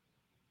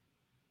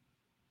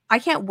 I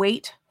can't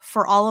wait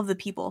for all of the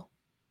people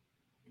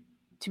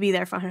to be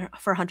there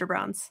for Hunter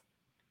Brown's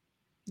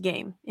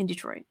game in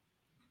Detroit.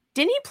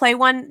 Didn't he play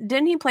one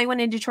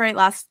in Detroit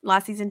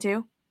last season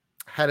too?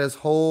 Had his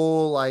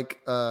whole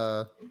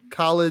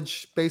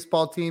college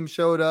baseball team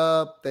showed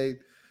up.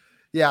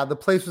 The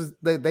place was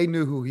they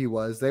knew who he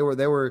was. They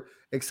were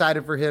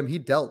excited for him. He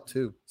dealt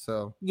too.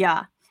 So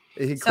yeah.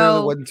 He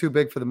clearly wasn't too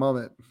big for the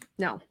moment.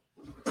 No.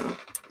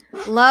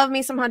 Love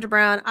me some Hunter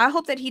Brown. I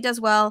hope that he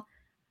does well.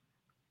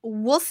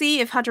 We'll see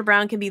if Hunter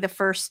Brown can be the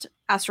first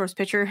Astros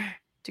pitcher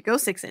to go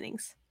 6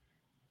 innings.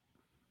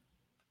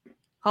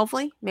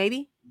 Hopefully,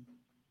 maybe.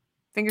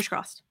 Fingers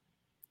crossed.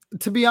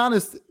 To be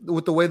honest,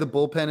 with the way the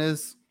bullpen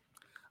is,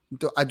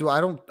 I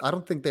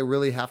don't think they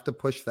really have to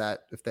push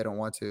that if they don't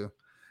want to.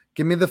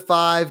 Give me the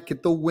 5,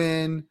 get the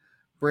win,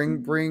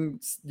 bring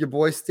your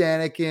boy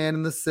Stanek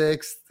in the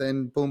 6th,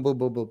 and boom, boom,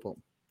 boom, boom,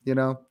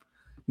 boom.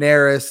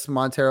 Neris,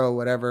 Montero,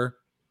 whatever.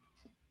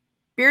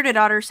 Bearded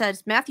Otter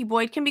says Matthew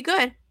Boyd can be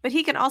good, but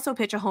he can also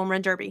pitch a home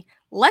run derby.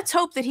 Let's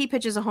hope that he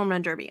pitches a home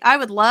run derby. I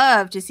would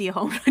love to see a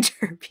home run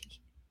derby.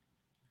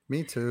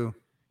 Me too.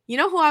 You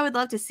know who I would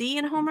love to see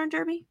in a home run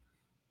derby?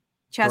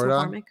 Chas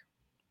McCormick.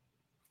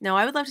 No,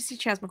 I would love to see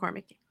Chas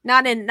McCormick.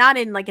 Not in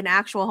like an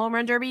actual home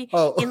run derby.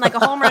 Oh. In like a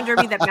home run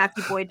derby that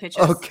Matthew Boyd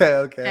pitches.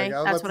 Okay.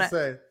 That's what I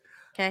say.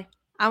 Okay.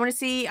 I want to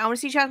see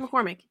Chas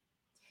McCormick.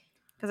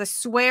 Because I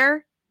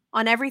swear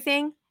on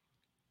everything,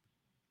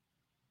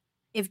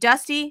 if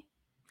Dusty,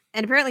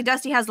 and apparently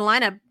Dusty has the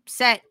lineup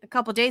set a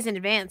couple days in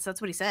advance.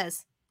 That's what he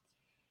says.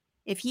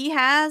 If he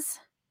has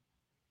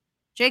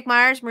Jake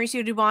Myers,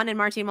 Mauricio Dubon, and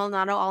Martin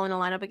Maldonado all in a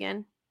lineup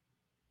again,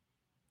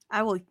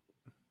 I'm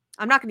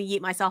not going to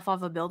yeet myself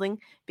off a building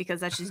because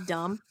that's just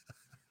dumb.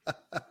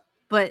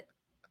 But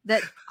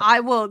that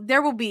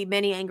there will be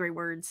many angry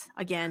words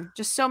again,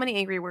 just so many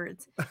angry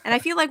words. And I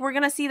feel like we're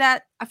going to see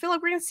that. I feel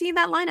like we're going to see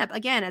that lineup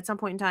again at some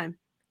point in time,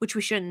 which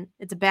we shouldn't.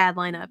 It's a bad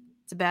lineup.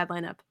 It's a bad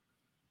lineup.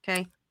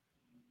 Okay.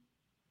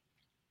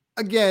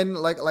 Again,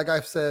 like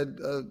I've said,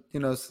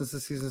 since the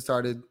season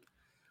started,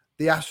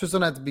 the Astros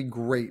don't have to be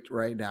great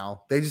right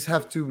now. They just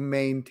have to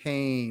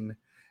maintain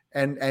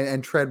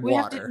and tread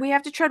water. We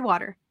have to tread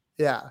water.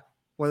 Yeah.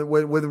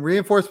 When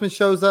reinforcement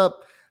shows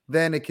up,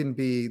 then it can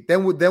be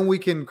then we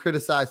can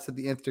criticize to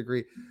the nth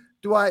degree.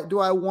 Do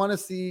I want to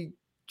see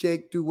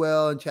Jake do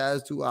well and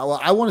Chaz do well?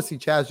 I want to see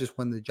Chaz just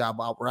win the job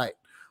outright.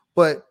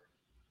 But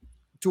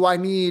do I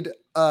need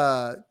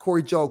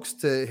Corey Jokes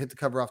to hit the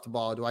cover off the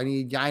ball? Do I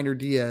need Yainer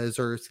Diaz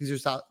or Cesar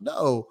South?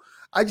 No.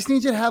 I just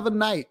need you to have a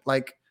night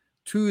like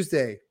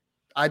Tuesday.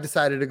 I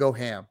decided to go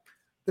ham.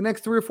 The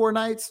next 3 or 4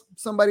 nights,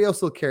 somebody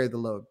else will carry the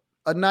load.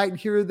 A night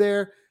here or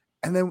there,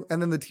 and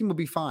then the team will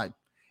be fine.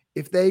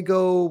 If they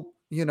go,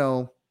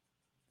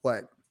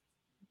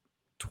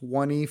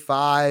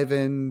 25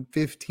 and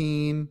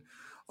 15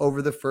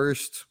 over the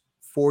first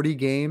 40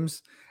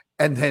 games,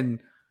 and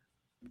then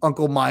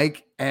Uncle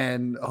Mike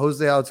and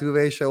Jose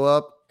Altuve show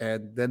up,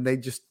 and then they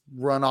just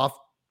run off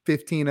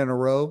 15 in a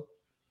row,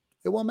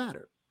 it won't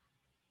matter.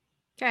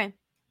 Okay.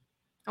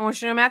 I want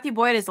you to know Matthew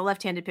Boyd is a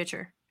left-handed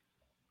pitcher.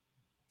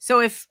 So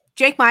if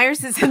Jake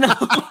Myers is in the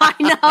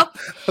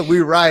lineup, we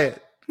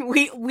riot.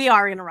 We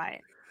are going to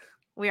riot.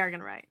 We are going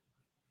to riot.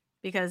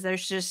 Because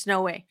there's just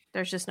no way.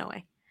 There's just no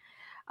way.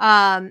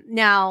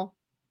 Now,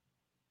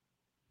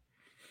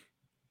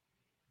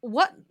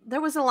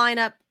 there was a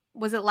lineup.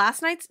 Was it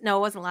last night's? No,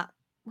 it wasn't.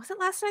 Was it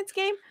last night's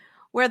game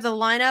where the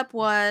lineup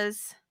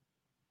was?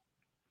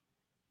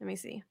 Let me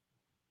see.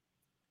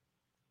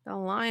 The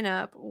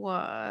lineup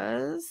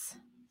was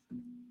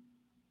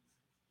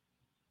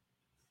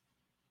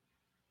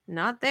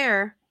not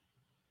there.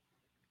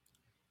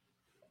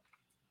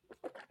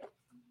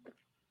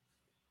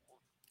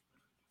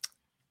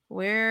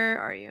 Where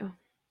are you?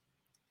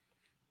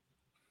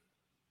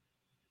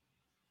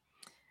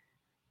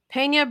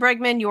 Pena,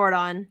 Bregman,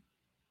 Jordan,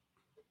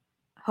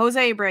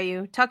 Jose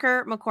Abreu,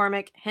 Tucker,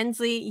 McCormick,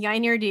 Hensley,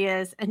 Yainer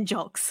Diaz, and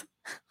Julks.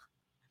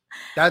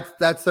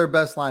 That's their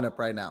best lineup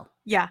right now.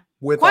 Yeah.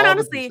 With quite all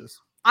honestly, the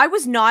pieces. I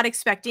was not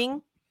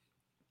expecting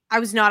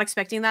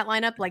that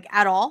lineup like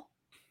at all.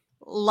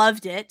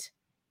 Loved it.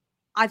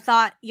 I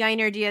thought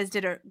Yainer Diaz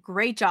did a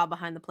great job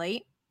behind the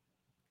plate,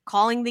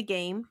 calling the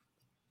game.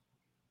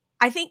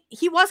 I think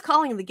he was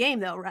calling the game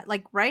though, right?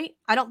 Like, right?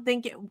 I don't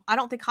think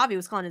Javi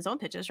was calling his own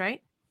pitches,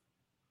 right?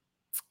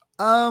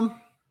 I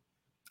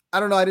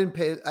don't know. I didn't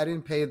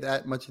pay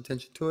that much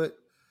attention to it.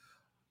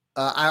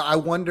 I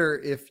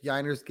wonder if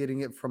Yiner's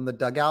getting it from the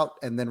dugout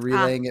and then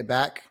relaying it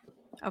back.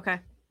 Okay.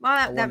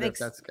 Well, that makes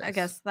sense. I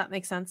guess that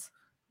makes sense.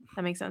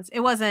 That makes sense.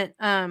 It wasn't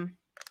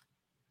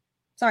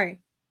sorry.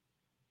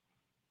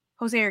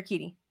 Jose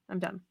Urquidy. I'm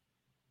done.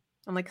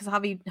 I'm like, because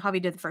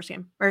Javi did the first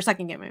game or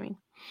second game, I mean.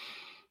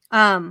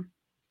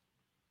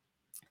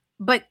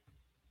 But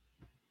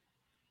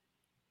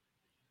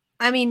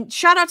I mean,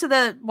 shout out to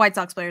the White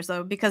Sox players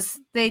though, because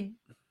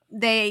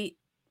they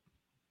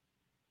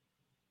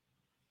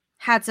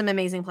had some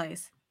amazing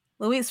plays.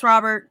 Luis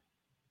Robert.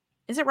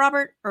 Is it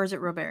Robert or is it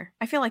Robert?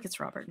 I feel like it's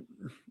Robert.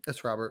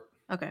 It's Robert.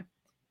 Okay.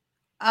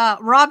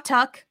 Rob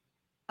Tuck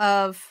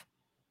of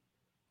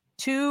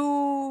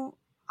 2,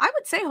 I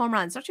would say home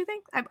runs, don't you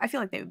think? I feel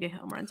like they would be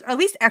home runs, or at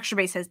least extra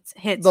base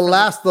hits. The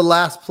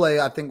last play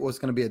I think was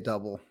going to be a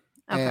double,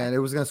 and it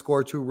was going to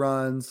score 2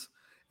 runs.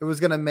 It was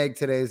going to make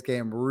today's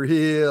game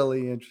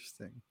really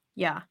interesting.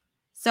 Yeah.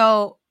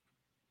 So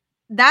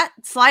that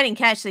sliding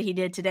catch that he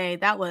did today,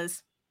 that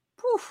was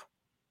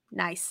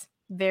nice,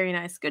 very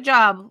nice. Good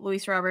job,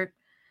 Luis Robert.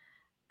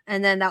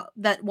 And then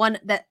that one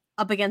that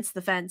up against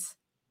the fence,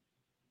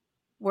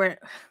 where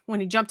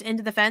when he jumped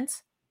into the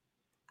fence,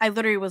 I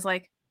literally was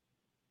like,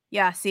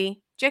 yeah,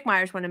 see, Jake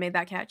Myers wouldn't have made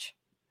that catch.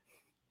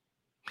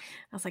 I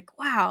was like,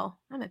 wow,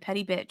 I'm a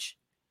petty bitch.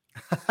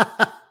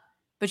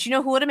 But you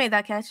know who would have made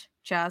that catch?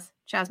 Chaz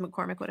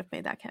McCormick would have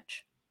made that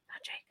catch.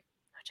 Not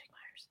Jake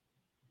Myers.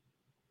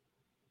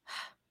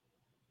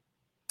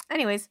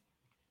 Anyways,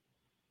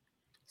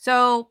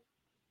 so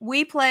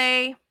we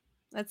play.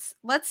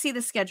 Let's see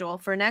the schedule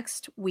for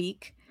next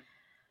week.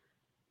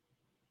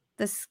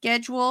 The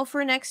schedule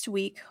for next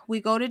week,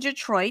 we go to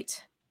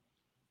Detroit.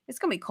 It's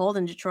going to be cold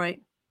in Detroit.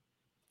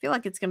 I feel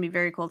like it's going to be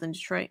very cold in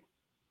Detroit.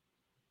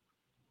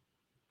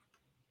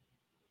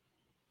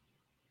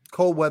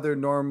 Cold weather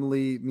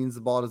normally means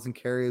the ball doesn't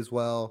carry as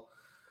well.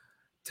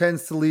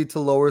 Tends to lead to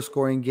lower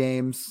scoring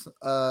games.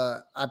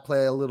 I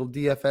play a little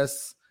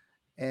DFS,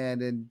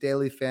 and in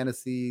daily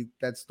fantasy,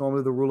 that's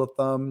normally the rule of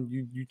thumb.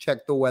 You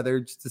check the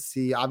weather just to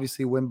see,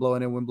 obviously, wind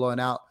blowing in, wind blowing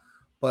out.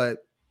 But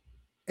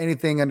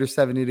anything under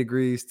 70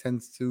 degrees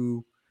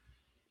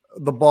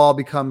the ball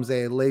becomes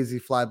a lazy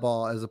fly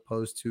ball as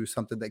opposed to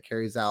something that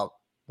carries out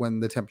when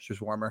the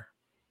temperature's warmer.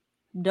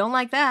 Don't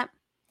like that.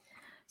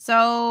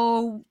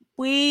 So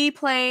we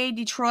play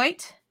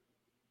Detroit.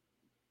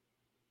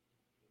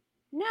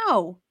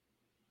 No,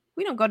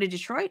 we don't go to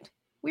Detroit.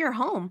 We are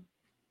home.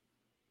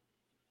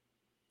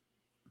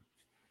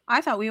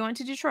 I thought we went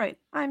to Detroit.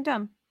 I'm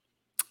dumb.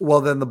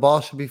 Well, then the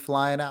ball should be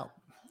flying out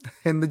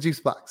in the juice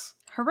box.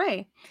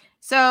 Hooray.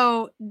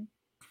 So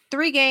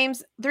 3 game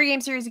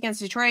series against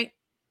Detroit.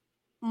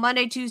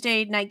 Monday,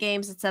 Tuesday night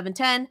games at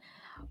 7:10.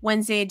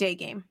 Wednesday, a day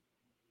game.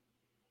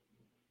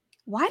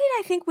 Why did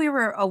I think we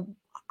were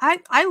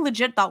I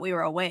legit thought we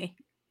were away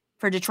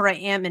for Detroit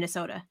and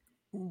Minnesota.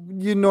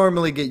 You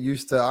normally get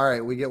used to, all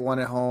right, we get one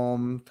at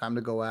home, time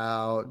to go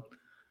out.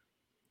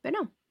 But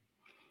no.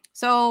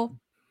 So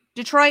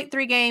Detroit,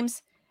 3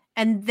 games,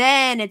 and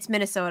then it's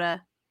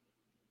Minnesota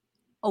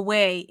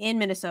away in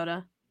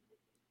Minnesota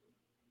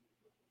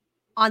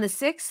on the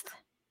 6th,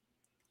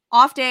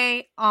 off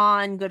day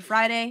on Good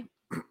Friday,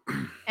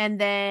 and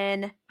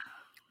then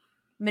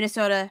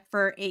Minnesota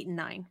for 8 and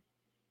 9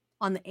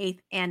 on the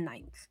 8th and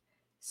 9th.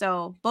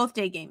 So both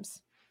day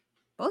games.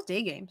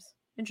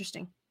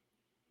 Interesting.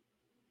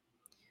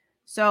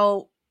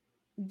 So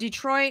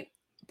Detroit,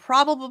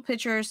 probable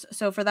pitchers.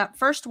 So for that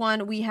first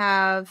one, we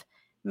have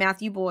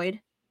Matthew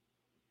Boyd.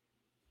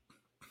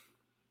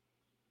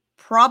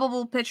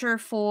 Probable pitcher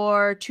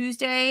for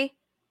Tuesday.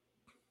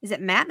 Is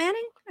it Matt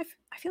Manning?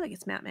 I feel like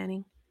it's Matt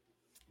Manning.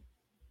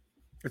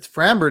 It's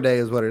Framber Day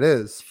is what it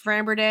is. It's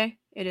Framber Day.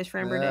 It is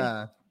Framber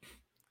Day.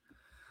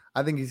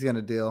 I think he's going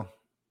to deal.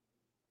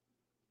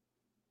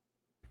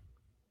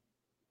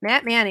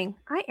 Matt Manning.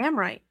 I am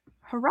right.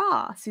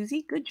 Hurrah,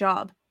 Susie. Good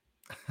job.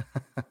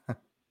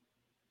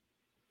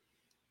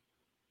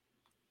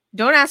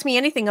 Don't ask me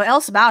anything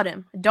else about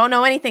him. I don't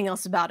know anything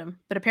else about him,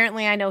 but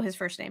apparently I know his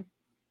first name.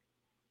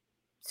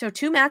 So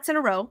 2 Matts in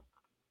a row.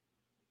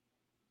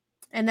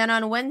 And then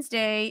on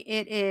Wednesday,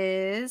 it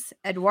is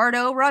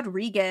Eduardo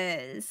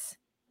Rodriguez.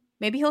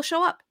 Maybe he'll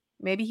show up.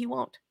 Maybe he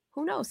won't.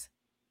 Who knows?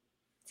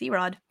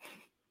 C-Rod.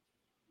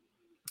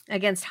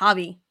 Against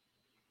Javi.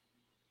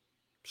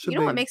 You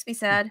know what makes me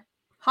sad?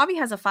 Javi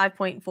has a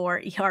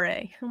 5.4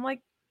 ERA. I'm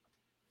like,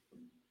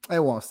 it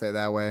won't stay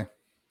that way.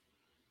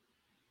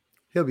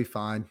 He'll be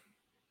fine.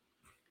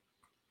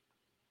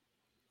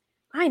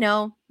 I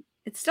know.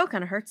 It still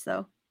kind of hurts,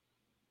 though.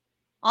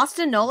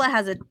 Austin Nola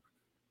has a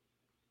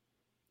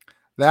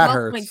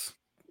hurts.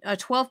 A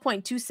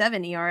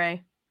 12.27 ERA.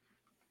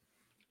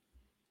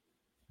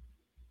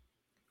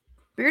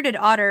 Bearded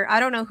Otter, I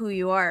don't know who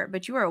you are,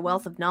 but you are a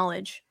wealth of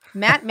knowledge.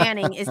 Matt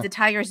Manning is the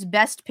Tigers'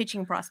 best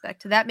pitching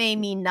prospect. That may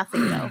mean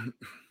nothing, though.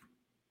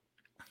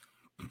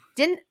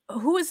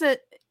 Who is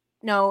it?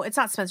 No, it's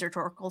not Spencer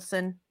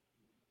Torkelson.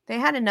 I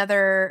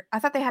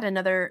thought they had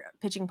another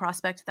pitching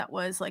prospect that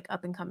was like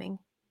up and coming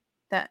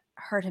that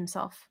hurt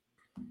himself.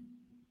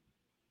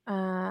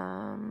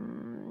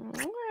 No.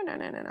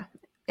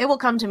 It will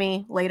come to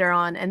me later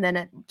on, and then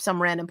at some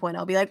random point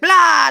I'll be like,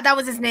 blah, that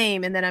was his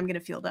name, and then I'm going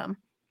to feel dumb.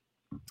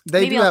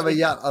 They do have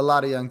a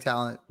lot of young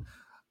talent.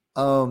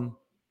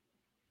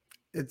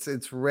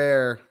 It's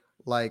rare.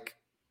 Like,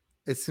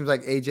 it seems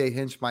like AJ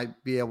Hinch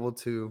might be able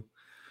to,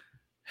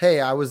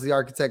 hey, I was the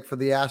architect for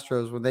the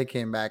Astros when they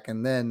came back,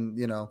 and then,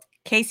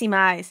 Casey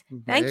Mize.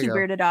 Thank you,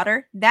 Bearded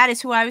Otter. That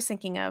is who I was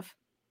thinking of.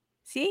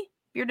 See?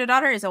 Bearded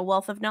Otter is a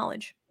wealth of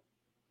knowledge.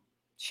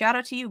 Shout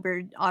out to you,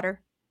 Bearded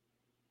Otter.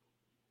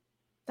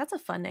 That's a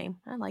fun name.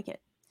 I like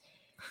it.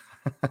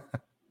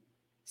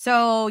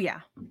 So,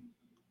 yeah.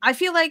 I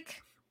feel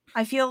like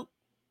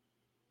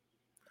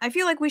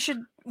we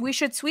should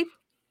sweep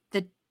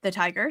the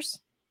Tigers.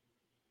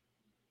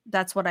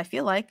 That's what I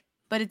feel like.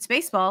 But it's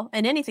baseball,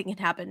 and anything can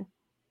happen.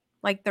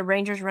 Like the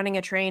Rangers running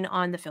a train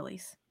on the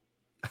Phillies.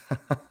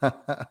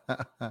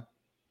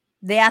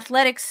 The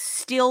Athletics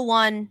still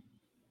won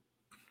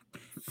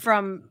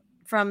from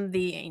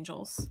the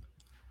Angels.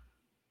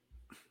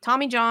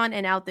 Tommy John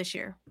and out this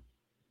year.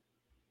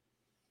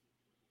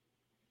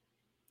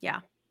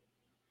 Yeah.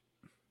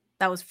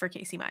 That was for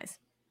Casey Mize.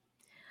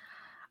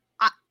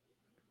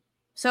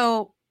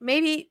 So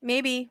maybe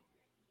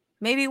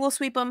we'll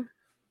sweep them.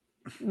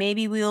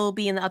 Maybe we'll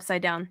be in the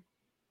upside down.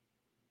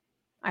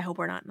 I hope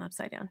we're not in the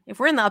upside down. If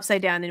we're in the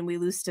upside down and we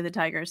lose to the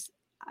Tigers,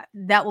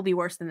 that will be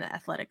worse than the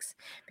Athletics.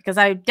 Because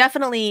I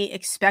definitely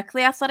expect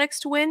the Athletics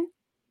to win.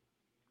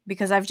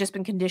 Because I've just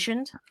been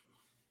conditioned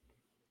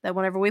that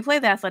whenever we play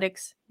the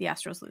Athletics, the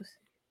Astros lose.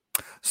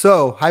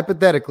 So,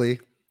 hypothetically,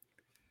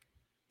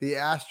 the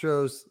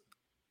Astros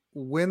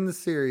win the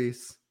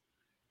series,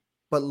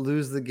 but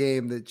lose the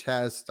game that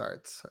Chaz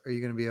starts. Are you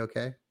going to be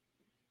okay?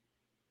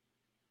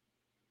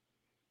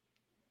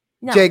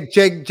 No.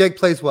 Jake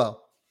plays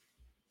well.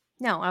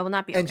 No, I will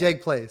not be. And okay.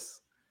 Jake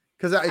plays.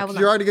 Because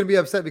you're already going to be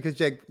upset because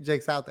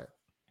Jake's out there.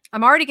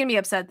 I'm already going to be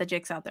upset that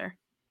Jake's out there.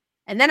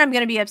 And then I'm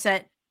going to be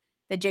upset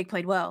that Jake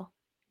played well.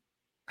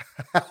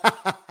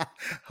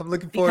 I'm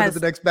looking forward to the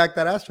next That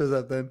Astros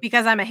Up then.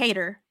 Because I'm a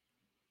hater.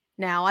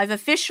 Now, I've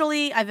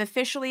officially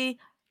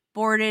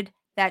boarded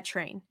that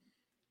train.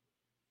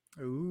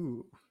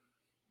 Ooh.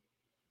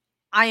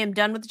 I am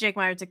done with the Jake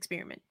Myers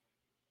experiment.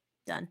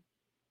 Done.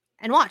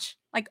 And watch.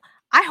 Like,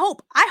 I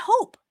hope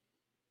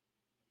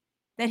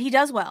that he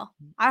does well.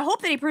 I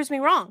hope that he proves me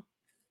wrong.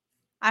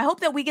 I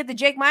hope that we get the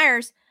Jake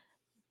Myers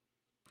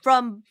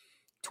from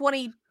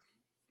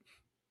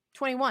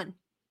 2021.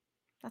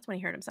 That's when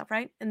he hurt himself,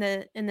 right? In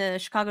the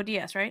Chicago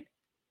DS, right?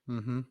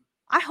 Mm-hmm.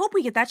 I hope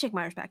we get that Jake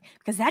Myers back,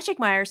 because that Jake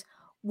Myers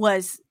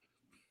was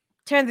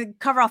tearing the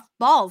cover off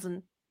balls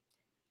and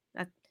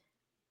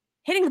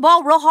hitting the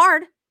ball real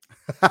hard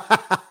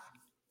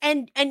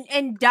and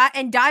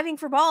diving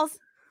for balls,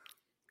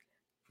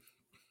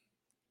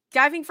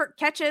 diving for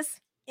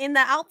catches in the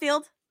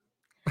outfield,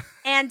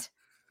 and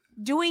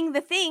doing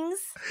the things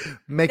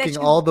Making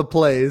all the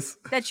plays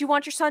that you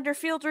want your center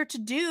fielder to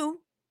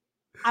do.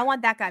 I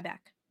want that guy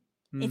back.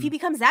 If he Mm.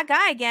 becomes that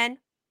guy again,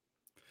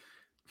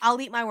 I'll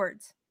eat my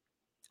words.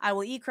 I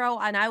will eat crow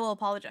and I will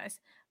apologize.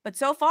 But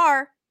so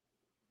far,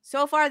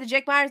 the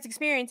Jake Myers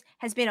experience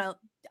has been a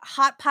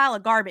hot pile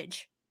of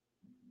garbage.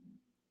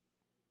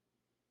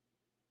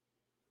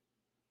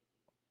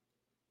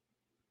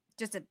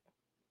 Just a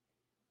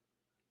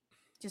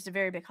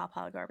very big hot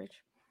pile of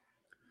garbage.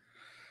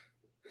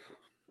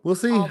 We'll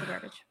see. All the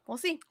garbage. We'll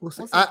see. We'll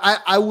see.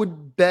 I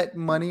would bet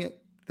money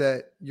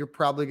that you're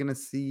probably going to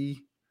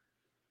see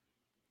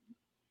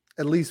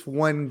at least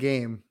one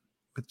game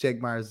with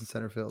Jake Myers in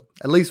center field.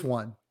 At least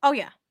one. Oh,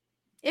 yeah.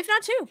 If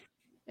not two.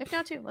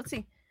 Let's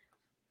see.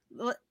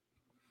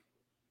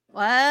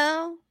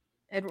 Well,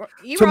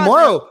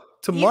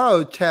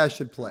 tomorrow, Chaz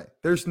should play.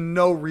 There's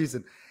no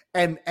reason.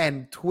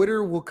 And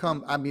Twitter will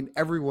come. I mean,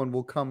 everyone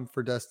will come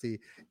for Dusty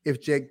if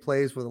Jake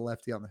plays with a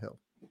lefty on the hill.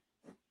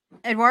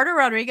 Eduardo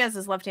Rodriguez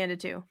is left-handed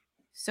too,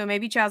 so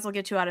maybe Chaz will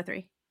get 2 out of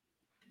 3.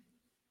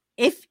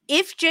 If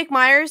Jake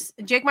Myers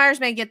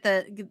may get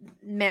the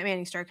Matt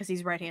Manning start because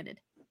he's right-handed.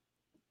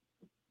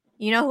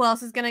 You know who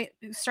else is going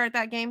to start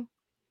that game?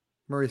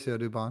 Mauricio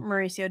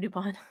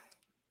Dubon.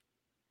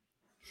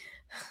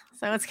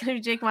 So it's going to be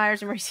Jake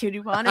Myers and Mauricio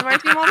Dubon and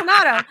Martin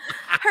Maldonado.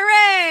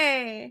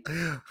 Hooray!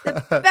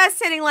 The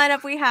best hitting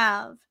lineup we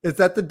have. Is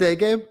that the day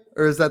game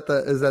or is that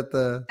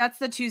the? That's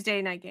the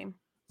Tuesday night game.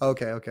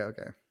 Okay.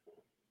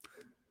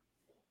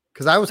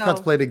 Because I was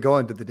contemplating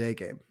going to the day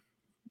game.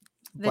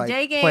 The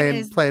day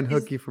game playing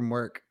hooky from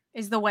work.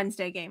 Is the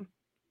Wednesday game.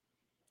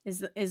 Is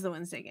the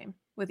Wednesday game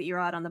with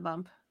Erod on the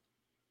bump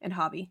and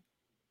Hobby.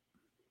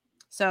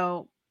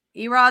 So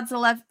Erod's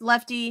the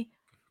lefty,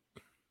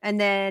 and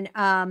then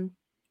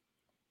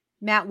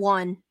Matt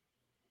Boyd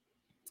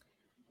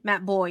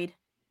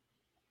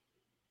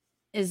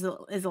is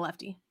the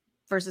lefty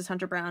versus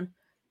Hunter Brown.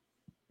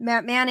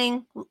 Matt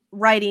Manning,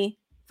 righty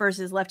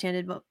versus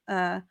left-handed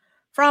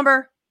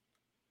Fromber.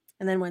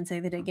 And then Wednesday,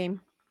 the day game.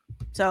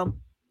 So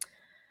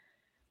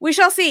we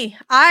shall see.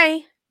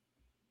 I'm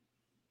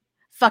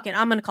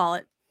going to call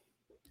it.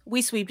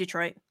 We sweep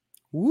Detroit.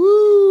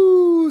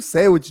 Woo!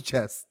 Say it with your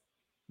chest.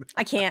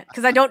 I can't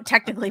because I don't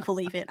technically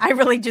believe it. I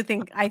really do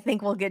think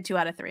we'll get 2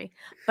 out of 3.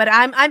 But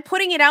I'm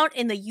putting it out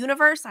in the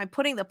universe. I'm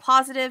putting the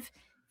positive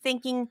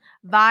thinking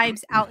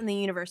vibes out in the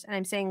universe, and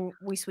I'm saying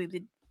we sweep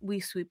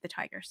the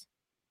Tigers.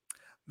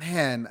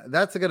 Man,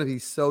 that's going to be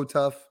so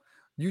tough.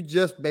 You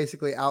just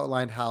basically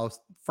outlined how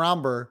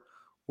Fromber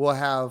will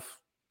have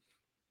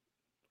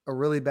a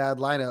really bad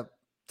lineup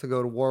to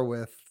go to war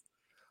with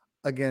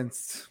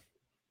against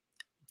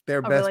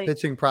their best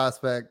pitching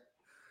prospect.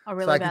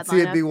 So I can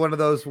see it be one of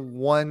those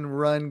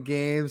 1-run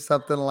games,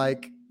 something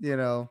like,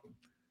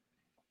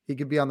 he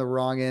could be on the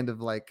wrong end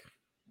of like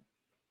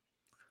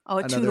a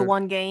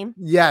 2-1 game.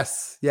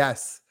 Yes.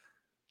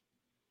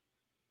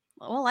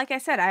 Well, like I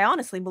said, I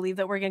honestly believe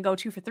that we're going to go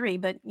 2 for 3,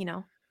 but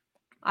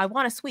I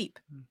want to sweep.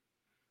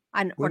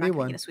 We're not going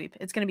to get a sweep.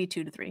 It's going to be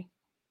 2-3.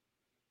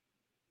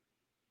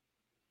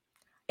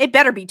 It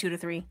better be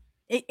 2-3.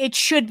 It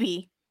should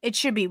be. It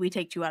should be we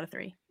take 2 out of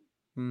 3.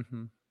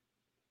 Mm-hmm.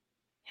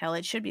 Hell,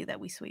 it should be that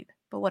we sweep,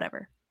 but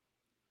whatever.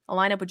 A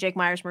lineup with Jake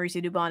Myers,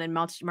 Mauricio Dubon, and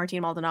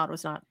Martin Maldonado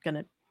was not going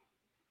to...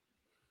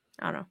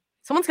 I don't know.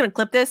 Someone's going to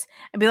clip this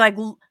and be like,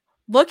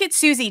 look at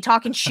Susie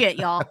talking shit,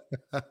 y'all.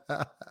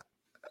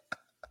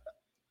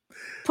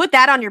 Put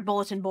that on your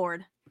bulletin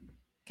board.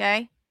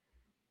 Okay?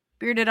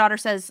 Bearded Otter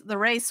says the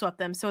Rays swept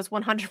them, so it's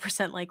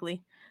 100%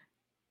 likely.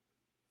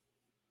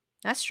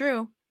 That's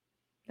true.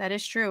 That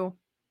is true.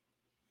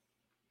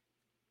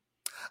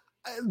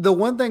 The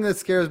one thing that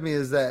scares me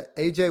is that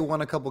AJ won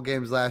a couple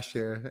games last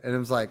year, and it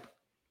was like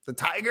the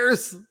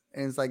Tigers,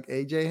 and it's like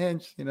AJ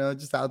Hinch,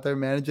 just out there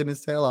managing his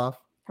tail off.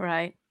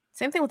 Right.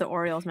 Same thing with the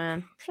Orioles,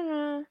 man.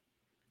 But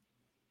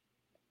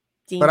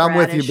I'm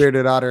with you,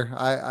 Bearded Otter.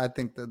 I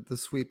think that the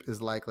sweep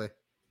is likely.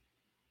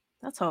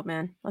 Let's hope,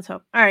 man. Let's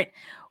hope. All right.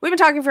 We've been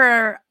talking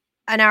for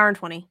an hour and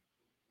 20.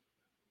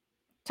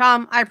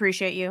 Tom, I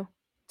appreciate you.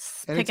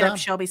 Picking up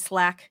Shelby's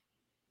slack.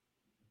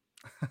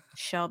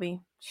 Shelby.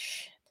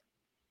 Shit.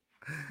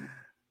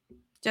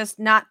 Just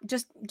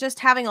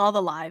having all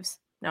the lives.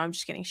 No, I'm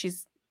just kidding.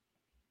 She's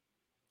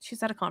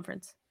at a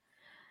conference.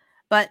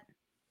 But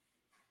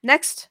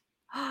next,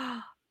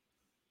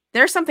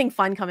 there's something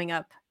fun coming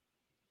up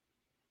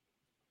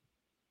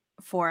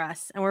for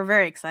us, and we're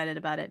very excited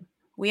about it.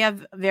 We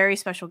have very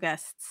special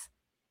guests.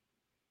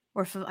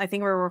 I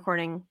think we're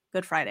recording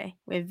Good Friday.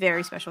 We have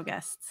very special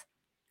guests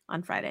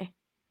on Friday.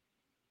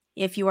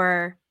 If you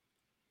are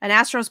an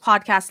Astros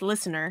podcast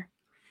listener,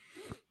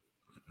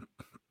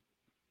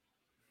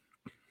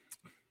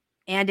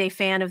 and a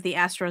fan of the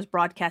Astros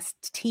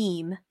broadcast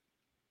team,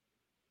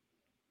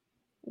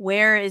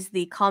 where is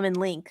the common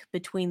link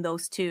between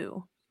those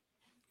two?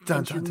 Dun,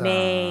 And dun,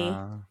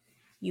 dun.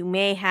 you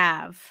may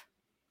have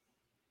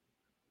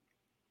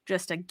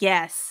just a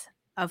guess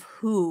of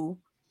who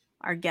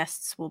our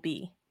guests will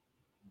be.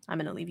 I'm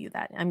going to leave you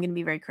that. I'm going to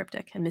be very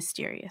cryptic and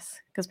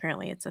mysterious because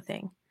apparently it's a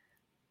thing.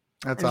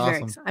 That's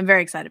awesome. I'm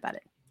very excited about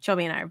it.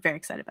 Shelby and I are very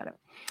excited about it.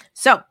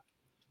 So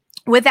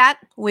with that,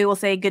 we will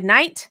say good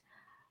night.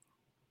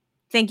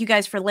 Thank you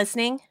guys for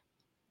listening,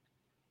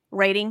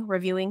 rating,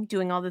 reviewing,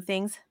 doing all the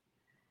things.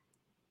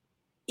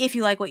 If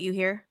you like what you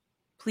hear,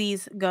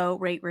 please go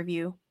rate,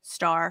 review,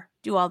 star,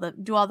 do all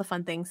the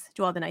fun things,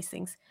 do all the nice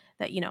things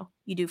that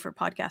you do for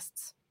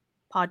podcasts,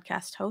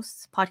 podcast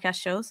hosts, podcast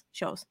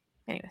shows.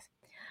 Anyways.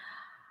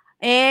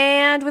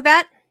 And with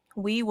that,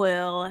 we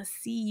will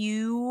see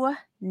you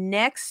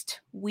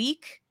next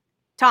week.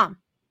 Tom,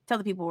 tell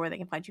the people where they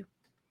can find you.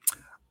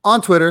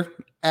 On Twitter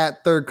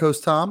at Third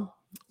Coast Tom,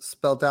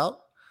 spelt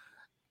out.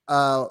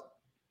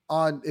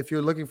 If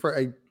you're looking for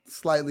a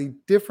slightly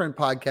different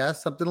podcast,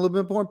 something a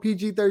little bit more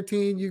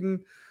PG-13, you can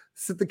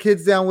sit the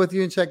kids down with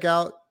you and check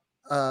out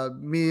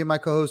me and my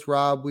co-host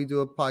Rob. We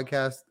do a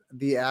podcast,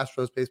 The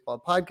Astros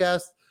Baseball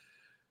Podcast.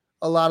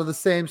 A lot of the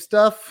same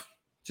stuff,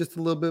 just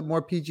a little bit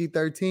more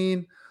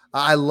PG-13.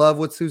 I love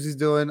what Susie's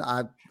doing.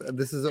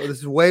 This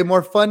is way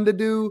more fun to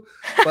do,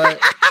 but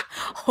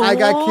I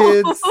got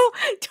kids.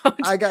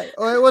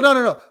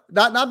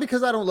 No. Not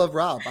because I don't love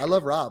Rob. I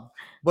love Rob,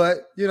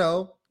 but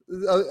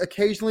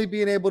occasionally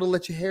being able to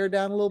let your hair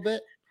down a little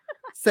bit,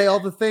 say all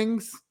the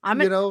things. I'm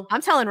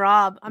telling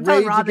Rob.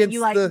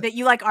 That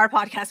you like our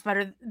podcast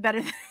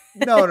better.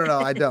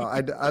 No, I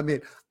don't. I mean,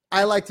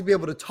 I like to be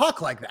able to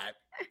talk like that.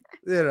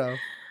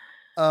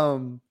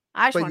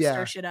 I just want to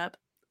stir shit up.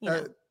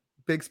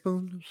 Big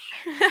spoon.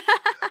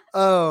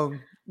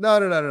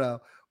 No.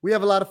 We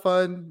have a lot of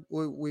fun.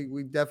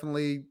 We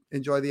definitely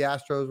enjoy the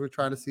Astros. We're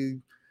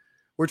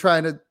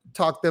trying to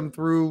talk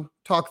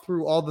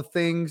through all the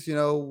things,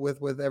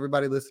 with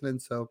everybody listening.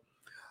 So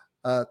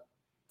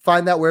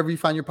find that wherever you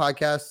find your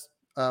podcasts.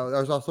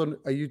 There's also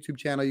a YouTube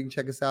channel. You can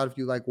check us out if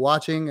you like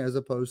watching as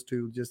opposed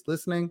to just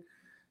listening,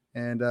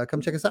 and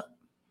come check us out.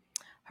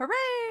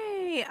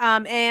 Hooray!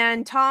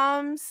 And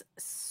Tom's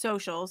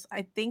socials,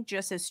 I think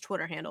just his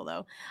Twitter handle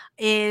though,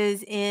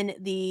 is in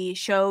the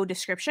show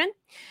description.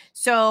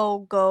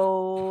 So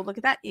go look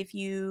at that if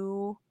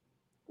you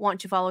want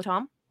to follow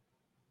Tom.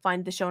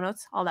 Find the show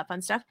notes, all that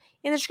fun stuff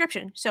in the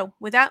description. So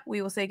with that,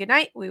 we will say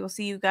goodnight. We will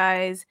see you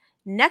guys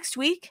next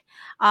week.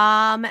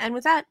 And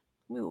with that,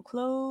 we will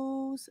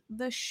close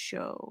the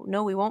show.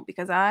 No, we won't,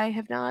 because I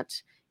have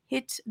not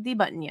hit the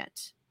button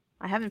yet.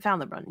 I haven't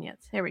found the button yet.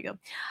 There we go.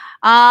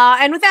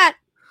 And with that,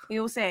 we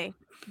will say,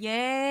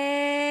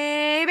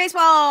 yay,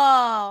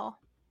 baseball!